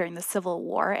developed during the Civil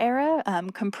War era,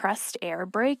 compressed air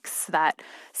brakes that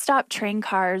stop train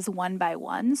cars one by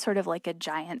one, sort of like a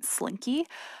giant slinky.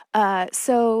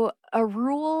 So a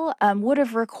rule would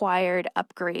have required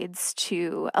upgrades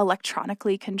to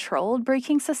electronically controlled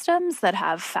braking systems that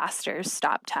have faster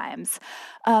stop times.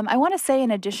 I want to say,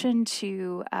 in addition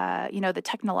to the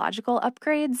technological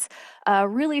upgrades,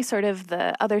 really sort of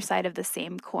the other side of the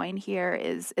same coin here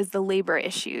is the labor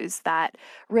issues that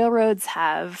railroads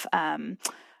have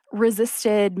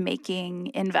resisted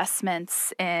making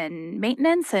investments in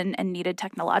maintenance and needed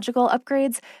technological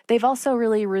upgrades. They've also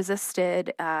really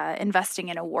resisted investing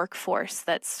in a workforce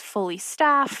that's fully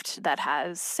staffed, that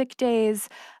has sick days,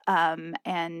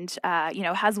 and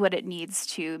has what it needs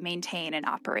to maintain and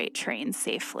operate trains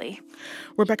safely.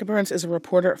 Rebecca Burns is a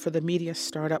reporter for the media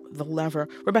startup The Lever.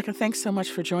 Rebecca, thanks so much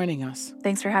for joining us.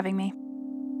 Thanks for having me.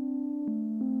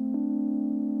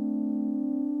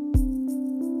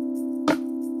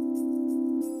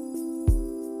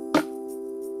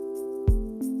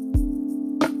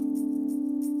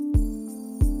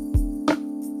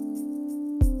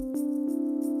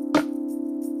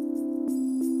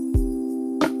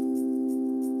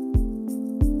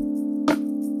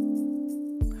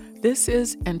 This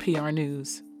is NPR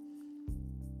News.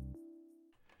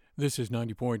 This is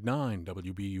 90.9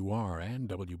 WBUR and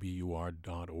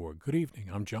WBUR.org. Good evening.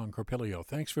 I'm John Carpilio.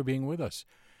 Thanks for being with us.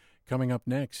 Coming up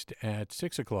next at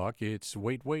 6 o'clock, it's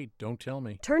Wait, Wait, Don't Tell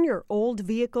Me. Turn your old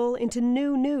vehicle into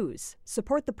new news.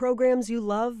 Support the programs you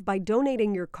love by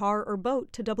donating your car or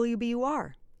boat to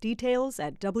WBUR. Details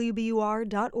at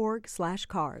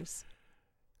WBUR.org/cars.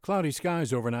 Cloudy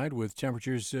skies overnight with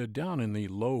temperatures down in the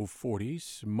low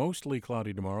 40s. Mostly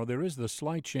cloudy tomorrow. There is the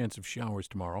slight chance of showers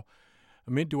tomorrow.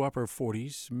 Mid to upper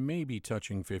 40s, maybe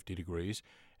touching 50 degrees.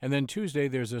 And then Tuesday,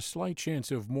 there's a slight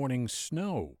chance of morning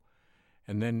snow.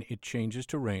 And then it changes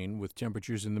to rain with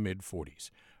temperatures in the mid-40s.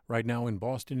 Right now in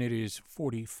Boston, it is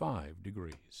 45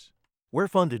 degrees. We're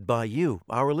funded by you,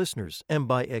 our listeners, and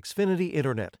by Xfinity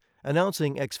Internet,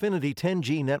 announcing Xfinity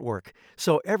 10G network,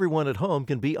 so everyone at home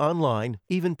can be online,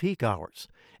 even peak hours.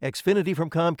 Xfinity from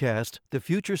Comcast, the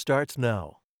future starts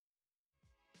now.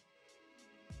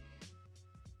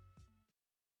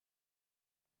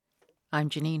 I'm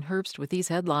Janine Herbst with these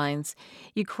headlines.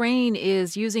 Ukraine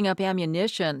is using up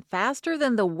ammunition faster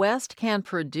than the West can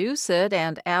produce it,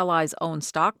 and allies' own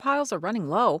stockpiles are running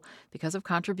low because of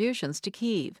contributions to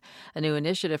Kyiv. A new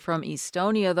initiative from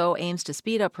Estonia, though, aims to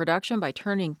speed up production by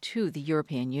turning to the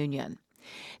European Union.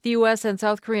 The U.S. and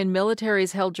South Korean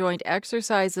militaries held joint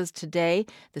exercises today.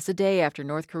 This a day after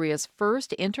North Korea's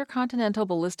first intercontinental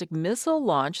ballistic missile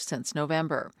launch since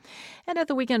November. And at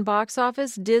the weekend box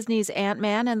office, Disney's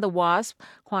Ant-Man and the Wasp: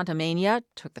 Quantumania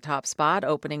took the top spot,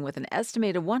 opening with an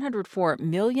estimated $104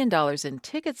 million in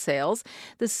ticket sales.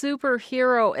 The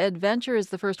superhero adventure is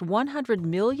the first $100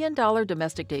 million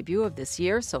domestic debut of this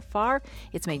year. So far,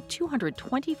 it's made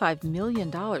 $225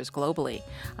 million globally.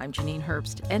 I'm Janine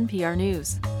Herbst, NPR News.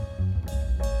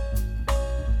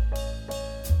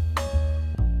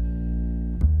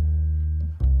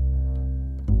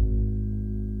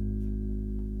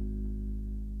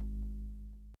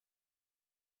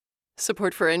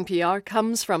 Support for NPR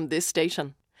comes from this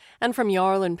station and from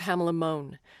Jarl and Pamela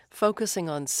Mohn, focusing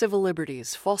on civil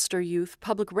liberties, foster youth,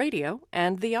 public radio,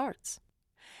 and the arts.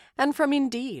 And from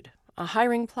Indeed, a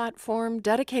hiring platform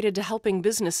dedicated to helping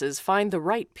businesses find the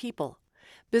right people.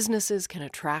 Businesses can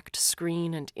attract,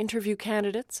 screen, and interview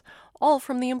candidates, all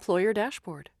from the employer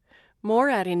dashboard. More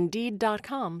at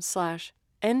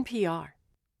Indeed.com/NPR.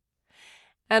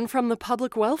 And from the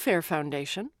Public Welfare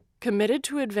Foundation, committed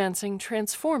to advancing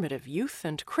transformative youth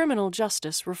and criminal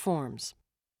justice reforms.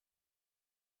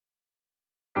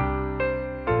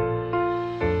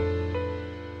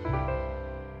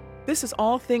 This is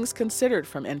All Things Considered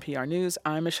from NPR News.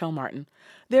 I'm Michelle Martin.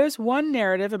 There's one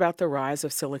narrative about the rise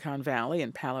of Silicon Valley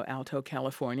in Palo Alto,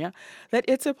 California, that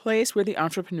it's a place where the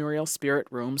entrepreneurial spirit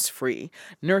roams free,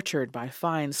 nurtured by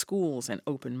fine schools and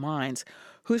open minds,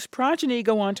 whose progeny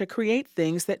go on to create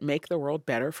things that make the world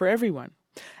better for everyone.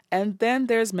 And then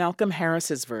there's Malcolm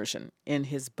Harris's version. In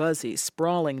his buzzy,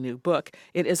 sprawling new book,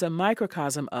 it is a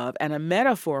microcosm of and a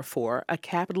metaphor for a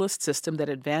capitalist system that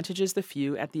advantages the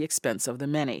few at the expense of the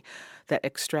many, that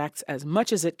extracts as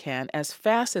much as it can, as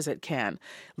fast as it can,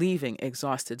 leaving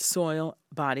exhausted soil,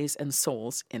 bodies, and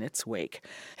souls in its wake.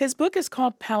 His book is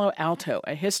called Palo Alto,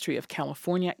 A History of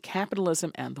California,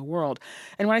 Capitalism, and the World.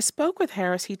 And when I spoke with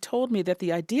Harris, he told me that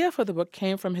the idea for the book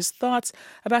came from his thoughts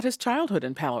about his childhood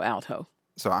in Palo Alto.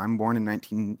 So I'm born in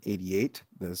 1988.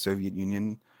 The Soviet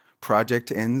Union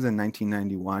project ends in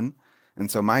 1991.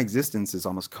 And so my existence is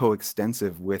almost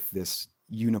coextensive with this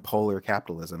unipolar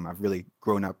capitalism. I've really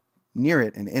grown up near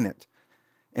it and in it.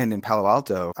 And in Palo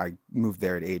Alto, I moved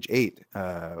there at age 8,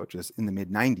 which was in the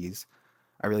mid-90s.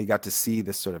 I really got to see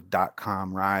this sort of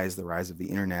dot-com rise, the rise of the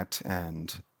internet.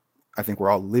 And I think we're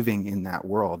all living in that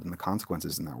world and the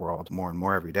consequences in that world more and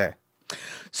more every day.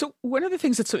 So one of the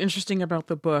things that's so interesting about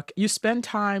the book, you spend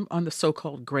time on the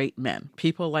so-called great men,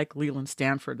 people like Leland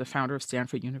Stanford, the founder of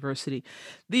Stanford University.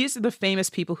 These are the famous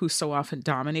people who so often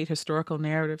dominate historical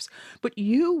narratives, but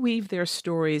you weave their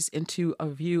stories into a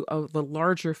view of the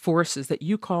larger forces that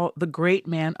you call the great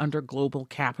man under global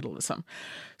capitalism.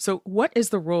 So what is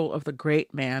the role of the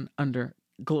great man under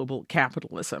global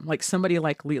capitalism, like somebody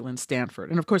like Leland Stanford?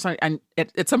 And of course,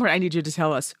 at some point, I need you to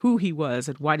tell us who he was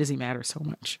and why does he matter so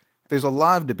much? There's a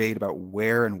lot of debate about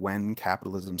where and when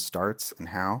capitalism starts and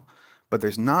how, but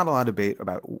there's not a lot of debate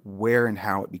about where and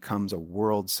how it becomes a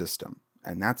world system.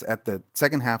 And that's at the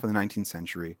second half of the 19th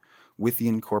century with the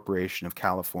incorporation of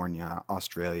California,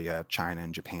 Australia, China,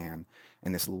 and Japan,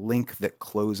 and this link that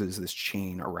closes this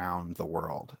chain around the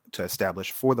world to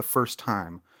establish for the first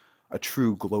time a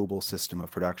true global system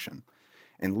of production.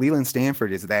 And Leland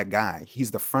Stanford is that guy.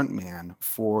 He's the front man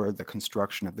for the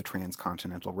construction of the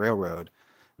Transcontinental Railroad.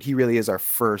 He really is our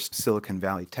first Silicon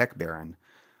Valley tech baron,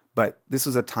 But this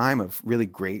was a time of really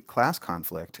great class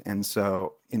conflict. And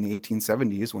so in the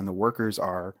 1870s, when the workers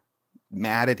are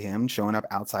mad at him, showing up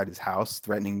outside his house,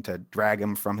 threatening to drag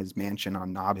him from his mansion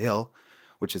on Nob Hill,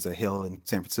 which is a hill in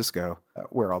San Francisco,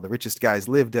 where all the richest guys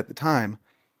lived at the time,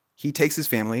 he takes his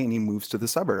family and he moves to the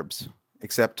suburbs.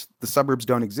 Except the suburbs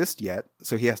don't exist yet,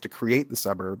 so he has to create the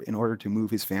suburb in order to move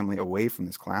his family away from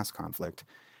this class conflict.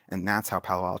 And that's how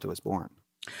Palo Alto was born.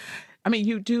 I mean,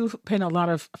 you do pin a lot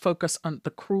of focus on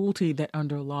the cruelty that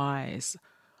underlies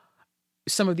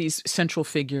some of these central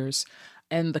figures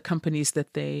and the companies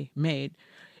that they made.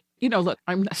 You know, look,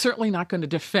 I'm certainly not going to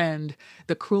defend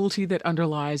the cruelty that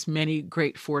underlies many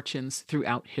great fortunes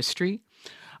throughout history.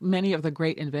 Many of the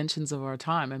great inventions of our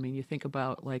time. I mean, you think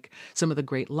about like some of the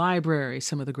great libraries,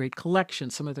 some of the great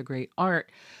collections, some of the great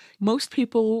art. Most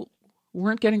people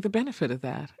weren't getting the benefit of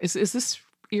that. Is this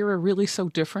era really so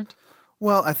different?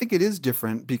 Well, I think it is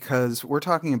different because we're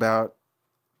talking about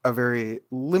a very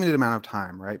limited amount of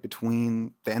time, right,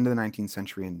 between the end of the 19th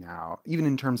century and now. Even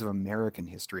in terms of American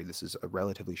history, this is a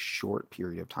relatively short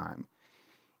period of time.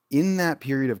 In that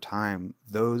period of time,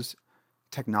 those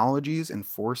technologies and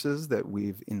forces that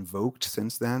we've invoked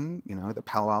since then, that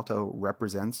Palo Alto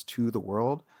represents to the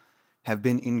world, have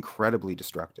been incredibly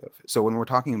destructive. So when we're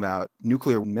talking about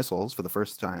nuclear missiles for the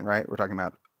first time, right, we're talking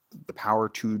about the power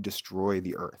to destroy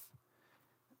the Earth.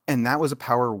 And that was a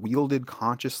power wielded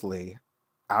consciously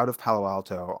out of Palo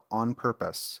Alto on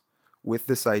purpose with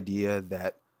this idea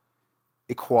that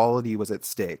equality was at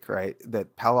stake, right?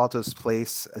 That Palo Alto's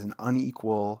place as an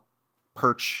unequal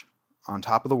perch on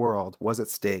top of the world was at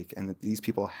stake, and that these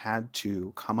people had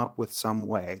to come up with some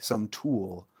way, some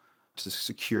tool to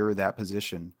secure that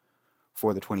position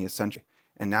for the 20th century.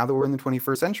 And now that we're in the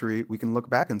 21st century, we can look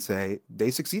back and say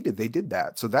they succeeded. They did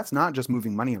that. So that's not just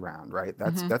moving money around, right?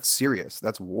 That's serious.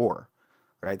 That's war,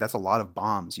 right? That's a lot of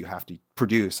bombs you have to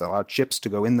produce, a lot of chips to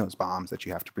go in those bombs that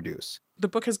you have to produce. The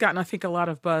book has gotten, I think, a lot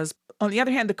of buzz. On the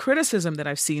other hand, the criticism that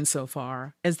I've seen so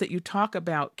far is that you talk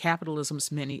about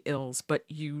capitalism's many ills, but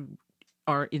you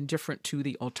are indifferent to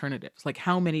the alternatives. Like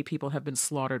how many people have been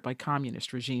slaughtered by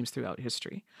communist regimes throughout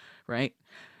history, right?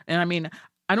 And I mean,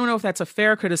 I don't know if that's a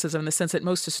fair criticism in the sense that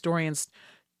most historians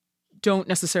don't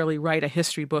necessarily write a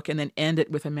history book and then end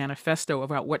it with a manifesto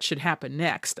about what should happen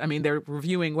next. I mean, they're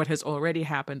reviewing what has already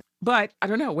happened. But I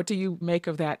don't know. What do you make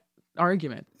of that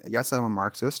argument? Yes, I'm a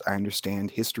Marxist. I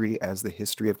understand history as the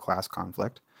history of class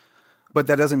conflict. But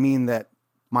that doesn't mean that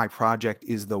my project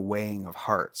is the weighing of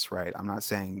hearts, right? I'm not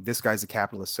saying this guy's a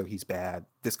capitalist, so he's bad.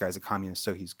 This guy's a communist,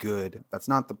 so he's good. That's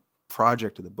not the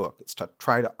project of the book. It's to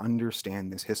try to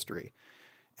understand this history.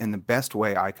 And the best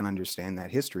way I can understand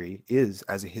that history is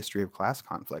as a history of class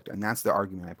conflict. And that's the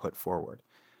argument I put forward.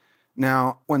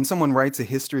 Now, when someone writes a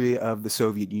history of the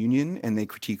Soviet Union and they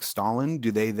critique Stalin,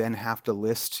 do they then have to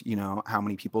list, how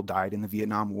many people died in the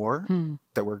Vietnam War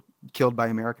that were killed by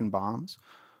American bombs?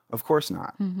 Of course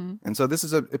not. And so this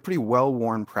is a pretty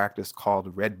well-worn practice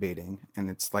called red baiting, and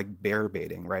it's like bear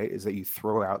baiting, right? Is that you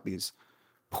throw out these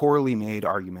poorly made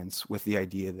arguments with the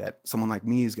idea that someone like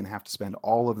me is going to have to spend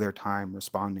all of their time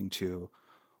responding to,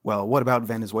 well, what about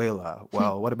Venezuela?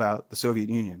 Well, what about the Soviet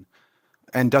Union?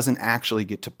 And doesn't actually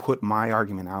get to put my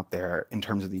argument out there in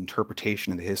terms of the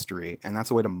interpretation of the history. And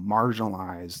that's a way to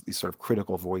marginalize these sort of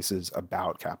critical voices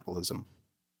about capitalism.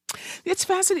 It's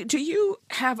fascinating. Do you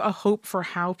have a hope for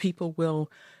how people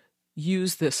will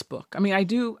use this book? I mean, I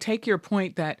do take your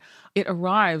point that it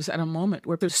arrives at a moment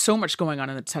where there's so much going on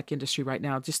in the tech industry right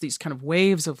now, just these kind of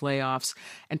waves of layoffs,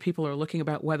 and people are looking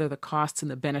about whether the costs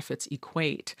and the benefits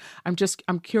equate.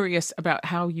 I'm curious about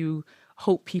how you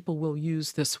hope people will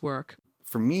use this work.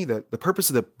 For me, the purpose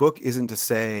of the book isn't to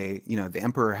say, the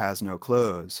emperor has no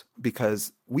clothes,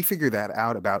 because we figure that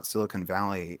out about Silicon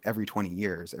Valley every 20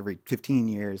 years, every 15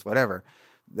 years, whatever.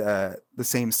 The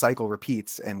same cycle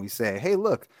repeats, and we say, hey,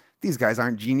 look, these guys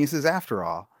aren't geniuses after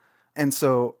all. And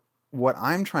so what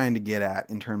I'm trying to get at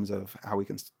in terms of how we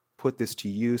can put this to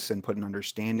use and put an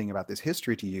understanding about this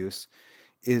history to use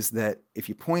is that if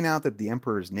you point out that the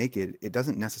emperor is naked, it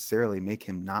doesn't necessarily make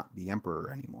him not the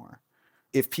emperor anymore.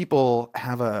 If people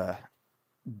have a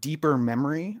deeper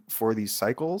memory for these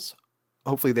cycles,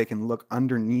 hopefully they can look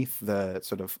underneath the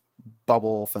sort of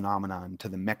bubble phenomenon to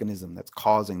the mechanism that's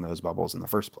causing those bubbles in the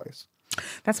first place.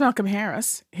 That's Malcolm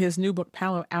Harris. His new book,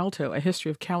 Palo Alto, A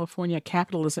History of California,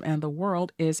 Capitalism, and the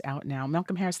World, is out now.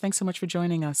 Malcolm Harris, thanks so much for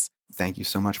joining us. Thank you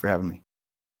so much for having me.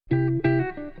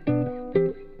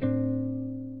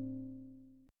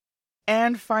 And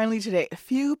And finally today,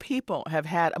 few people have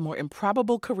had a more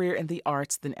improbable career in the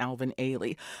arts than Alvin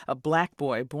Ailey, a black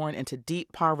boy born into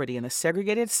deep poverty in the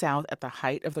segregated South at the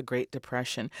height of the Great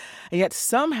Depression. And yet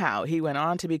somehow he went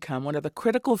on to become one of the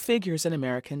critical figures in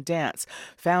American dance,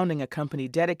 founding a company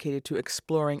dedicated to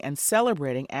exploring and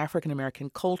celebrating African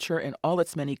American culture in all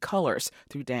its many colors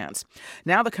through dance.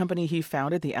 Now the company he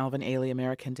founded, the Alvin Ailey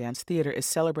American Dance Theater, is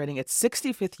celebrating its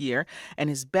 65th year and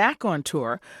is back on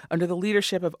tour under the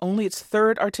leadership of only its third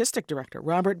artistic director,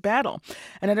 Robert Battle.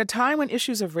 And at a time when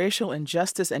issues of racial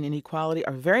injustice and inequality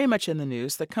are very much in the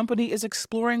news, the company is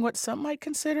exploring what some might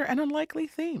consider an unlikely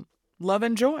theme: love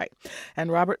and joy.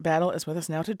 And Robert Battle is with us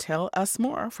now to tell us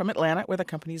more from Atlanta, where the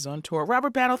company's on tour.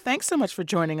 Robert Battle, thanks so much for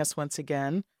joining us once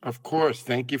again. Of course.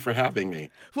 Thank you for having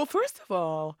me. Well, first of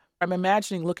all, I'm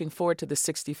imagining looking forward to the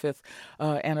 65th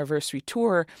anniversary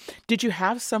tour. Did you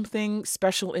have something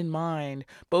special in mind,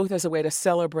 both as a way to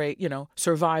celebrate,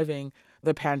 surviving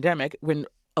the pandemic when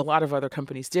a lot of other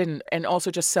companies didn't, and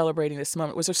also just celebrating this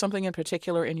moment? Was there something in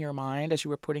particular in your mind as you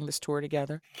were putting this tour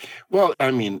together? Well, I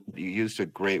mean, you used a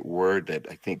great word that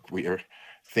I think we are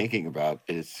thinking about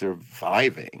is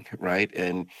surviving, right?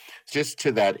 And just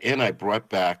to that end, I brought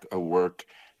back a work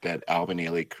that Alvin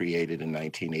Ailey created in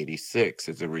 1986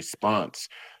 as a response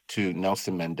to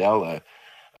Nelson Mandela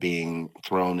being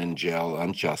thrown in jail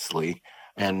unjustly.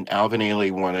 And Alvin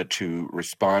Ailey wanted to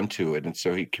respond to it. And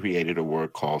so he created a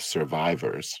work called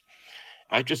Survivors.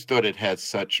 I just thought it had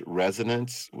such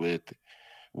resonance with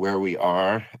where we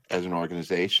are as an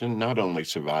organization, not only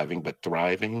surviving, but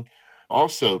thriving.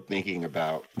 Also thinking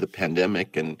about the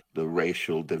pandemic and the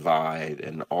racial divide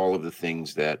and all of the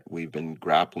things that we've been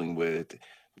grappling with.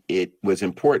 It was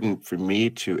important for me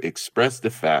to express the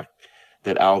fact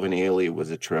that Alvin Ailey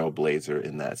was a trailblazer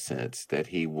in that sense, that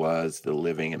he was the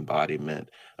living embodiment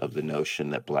of the notion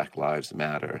that Black lives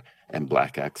matter and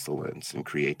Black excellence and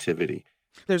creativity.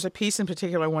 There's a piece in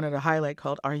particular I wanted to highlight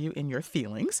called Are You in Your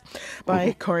Feelings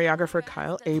by choreographer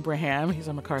Kyle Abraham. He's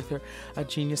a MacArthur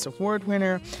Genius Award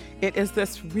winner. It is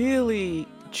this really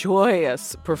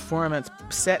joyous performance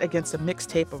set against a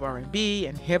mixtape of R&B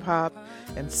and hip hop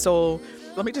and soul.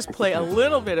 Let me just play a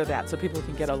little bit of that so people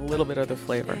can get a little bit of the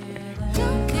flavor.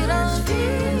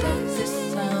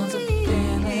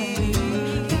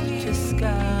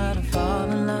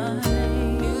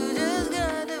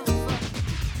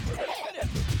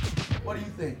 What do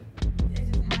you think?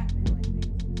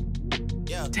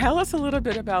 Tell us a little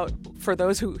bit about, for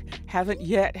those who haven't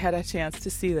yet had a chance to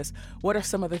see this, what are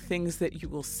some of the things that you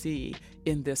will see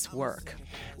in this work?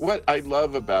 What I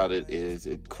love about it is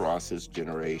it crosses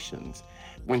generations.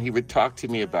 When he would talk to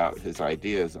me about his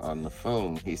ideas on the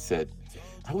phone, he said,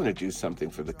 I want to do something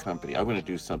for the company. I want to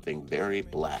do something very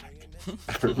Black.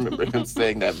 I remember him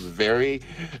saying that very,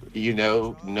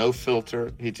 no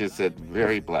filter. He just said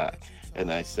very Black.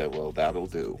 And I said, well, that'll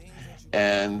do.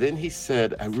 And then he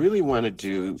said, I really want to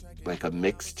do like a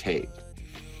mixtape.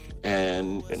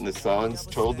 And the songs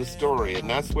told the story, and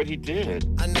that's what he did.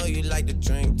 I know you like to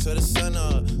drink till the sun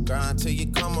up, grind till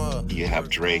you come up. You have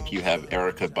Drake, you have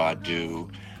Erykah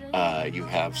Badu, you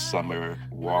have Summer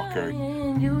Walker.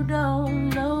 You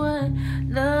don't know what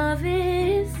love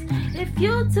is if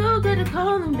you too good to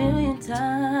call a million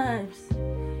times.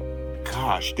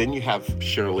 Gosh, then you have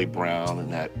Shirley Brown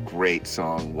and that great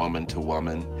song, Woman to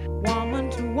Woman. Woman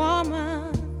to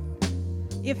woman,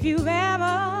 if you've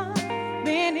ever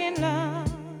been in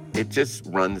love. It just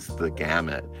runs the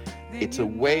gamut. It's a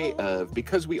way of,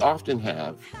 because we often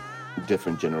have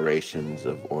different generations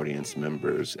of audience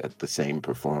members at the same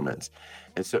performance.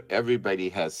 And so everybody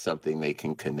has something they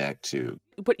can connect to.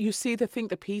 But you see, the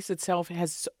piece itself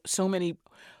has so many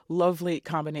lovely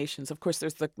combinations. Of course,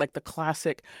 there's the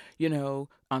classic,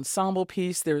 ensemble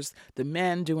piece. There's the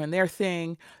men doing their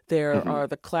thing. There are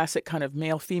the classic kind of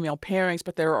male-female pairings,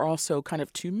 but there are also kind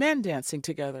of two men dancing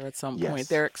together at some point.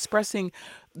 They're expressing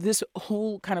this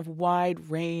whole kind of wide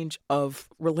range of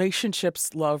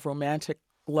relationships, love, romantic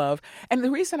love. And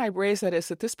the reason I raise that is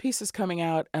that this piece is coming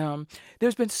out.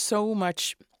 There's been so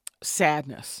much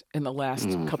sadness in the last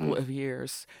couple of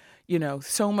years.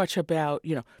 So much about,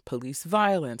 police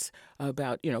violence,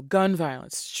 about, gun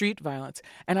violence, street violence.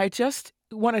 And I just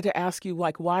wanted to ask you,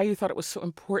 why you thought it was so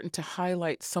important to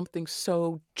highlight something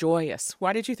so joyous.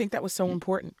 Why did you think that was so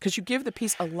important? Because you give the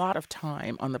piece a lot of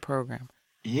time on the program.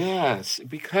 Yes,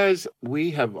 because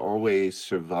we have always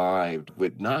survived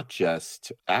with not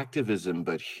just activism,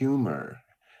 but humor,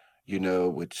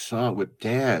 with song, with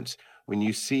dance. When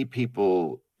you see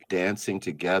people dancing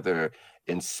together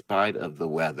in spite of the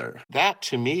weather, that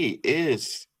to me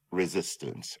is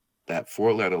resistance. That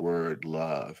four-letter word,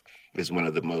 love, is one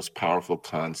of the most powerful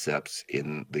concepts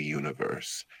in the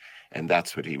universe. And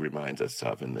that's what he reminds us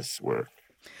of in this work.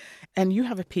 And you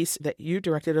have a piece that you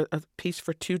directed, a piece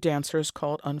for two dancers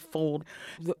called Unfold.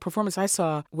 The performance I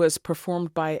saw was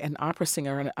performed by an opera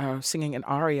singer singing an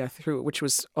aria through, which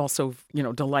was also,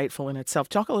 delightful in itself.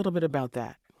 Talk a little bit about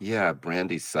that. Yeah,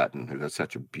 Brandy Sutton, who has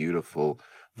such a beautiful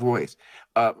voice.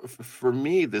 For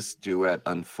me, this duet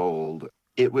Unfold,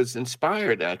 it was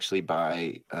inspired actually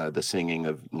by the singing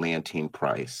of Leontine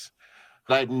Price.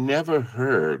 I'd never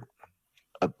heard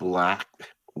a Black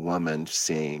woman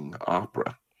sing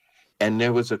opera. And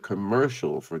there was a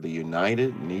commercial for the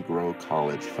United Negro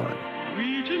College Fund.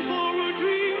 Reaching for a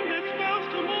dream that spells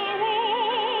tomorrow.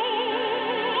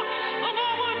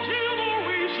 Another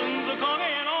generations are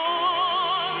coming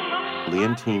on.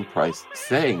 Leontine Price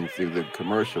sang through the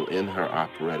commercial in her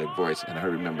operatic voice, and I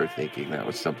remember thinking that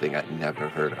was something I'd never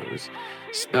heard. I was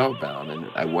spellbound, and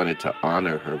I wanted to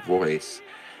honor her voice.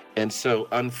 And so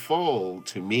Unfold,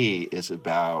 to me, is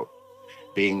about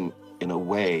being, in a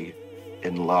way,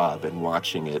 in love and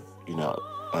watching it,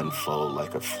 unfold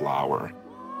like a flower.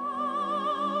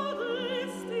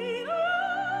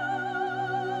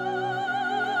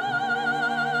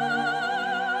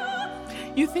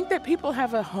 You think that people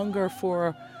have a hunger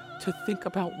to think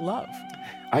about love?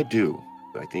 I do.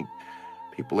 I think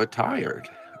people are tired.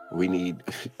 We need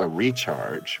a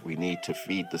recharge. We need to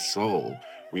feed the soul.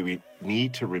 We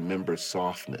need to remember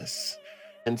softness.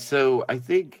 And so I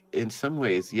think in some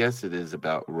ways, yes, it is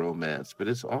about romance, but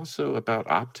it's also about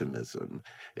optimism.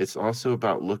 It's also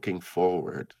about looking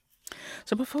forward.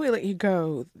 So before we let you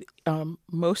go,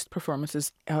 most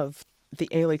performances of the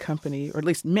Ailey Company, or at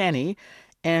least many,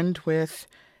 end with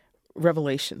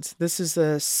Revelations. This is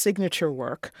a signature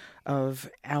work of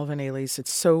Alvin Ailey's.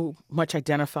 It's so much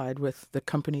identified with the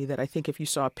company that I think if you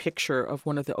saw a picture of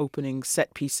one of the opening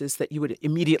set pieces that you would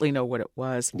immediately know what it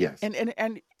was. Yes.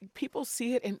 And people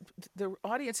see it and the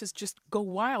audiences just go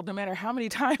wild no matter how many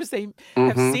times they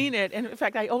have seen it. And in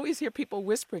fact, I always hear people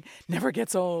whispering, never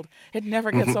gets old. It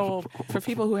never gets old. For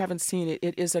people who haven't seen it,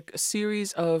 it is a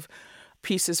series of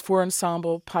pieces for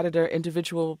ensemble, pas de deux,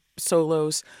 individual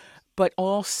solos, but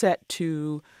all set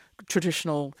to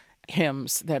traditional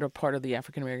hymns that are part of the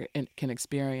African American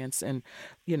experience. And,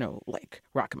 like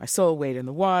Rockin' My Soul, Wade in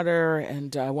the Water,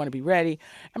 and I Want to Be Ready.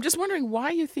 I'm just wondering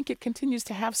why you think it continues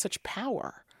to have such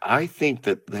power. I think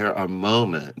that there are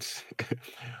moments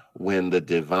when the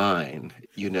divine,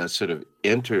 sort of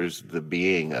enters the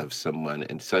being of someone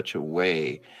in such a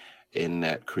way in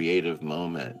that creative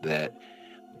moment that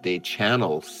they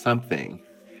channel something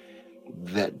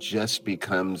that just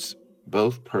becomes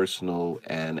both personal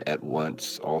and at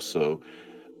once also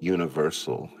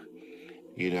universal.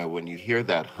 When you hear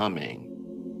that humming,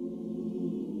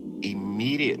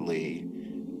 immediately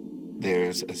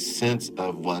there's a sense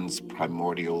of one's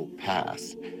primordial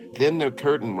past. Then the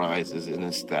curtain rises and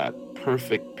it's that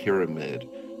perfect pyramid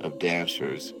of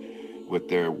dancers with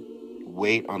their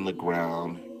weight on the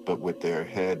ground, but with their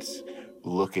heads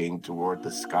looking toward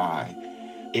the sky.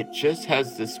 It just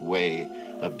has this way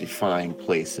of defying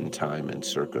place and time and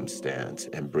circumstance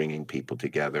and bringing people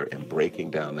together and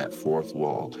breaking down that fourth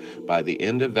wall. By the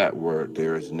end of that work,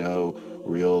 there is no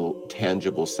real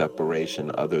tangible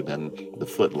separation other than the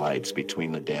footlights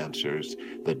between the dancers,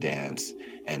 the dance,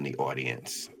 and the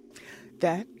audience.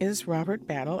 That is Robert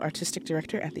Battle, Artistic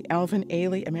Director at the Alvin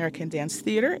Ailey American Dance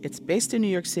Theater. It's based in New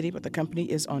York City, but the company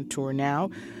is on tour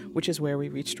now, which is where we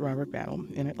reached Robert Battle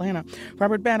in Atlanta.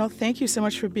 Robert Battle, thank you so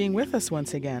much for being with us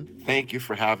once again. Thank you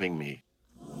for having me.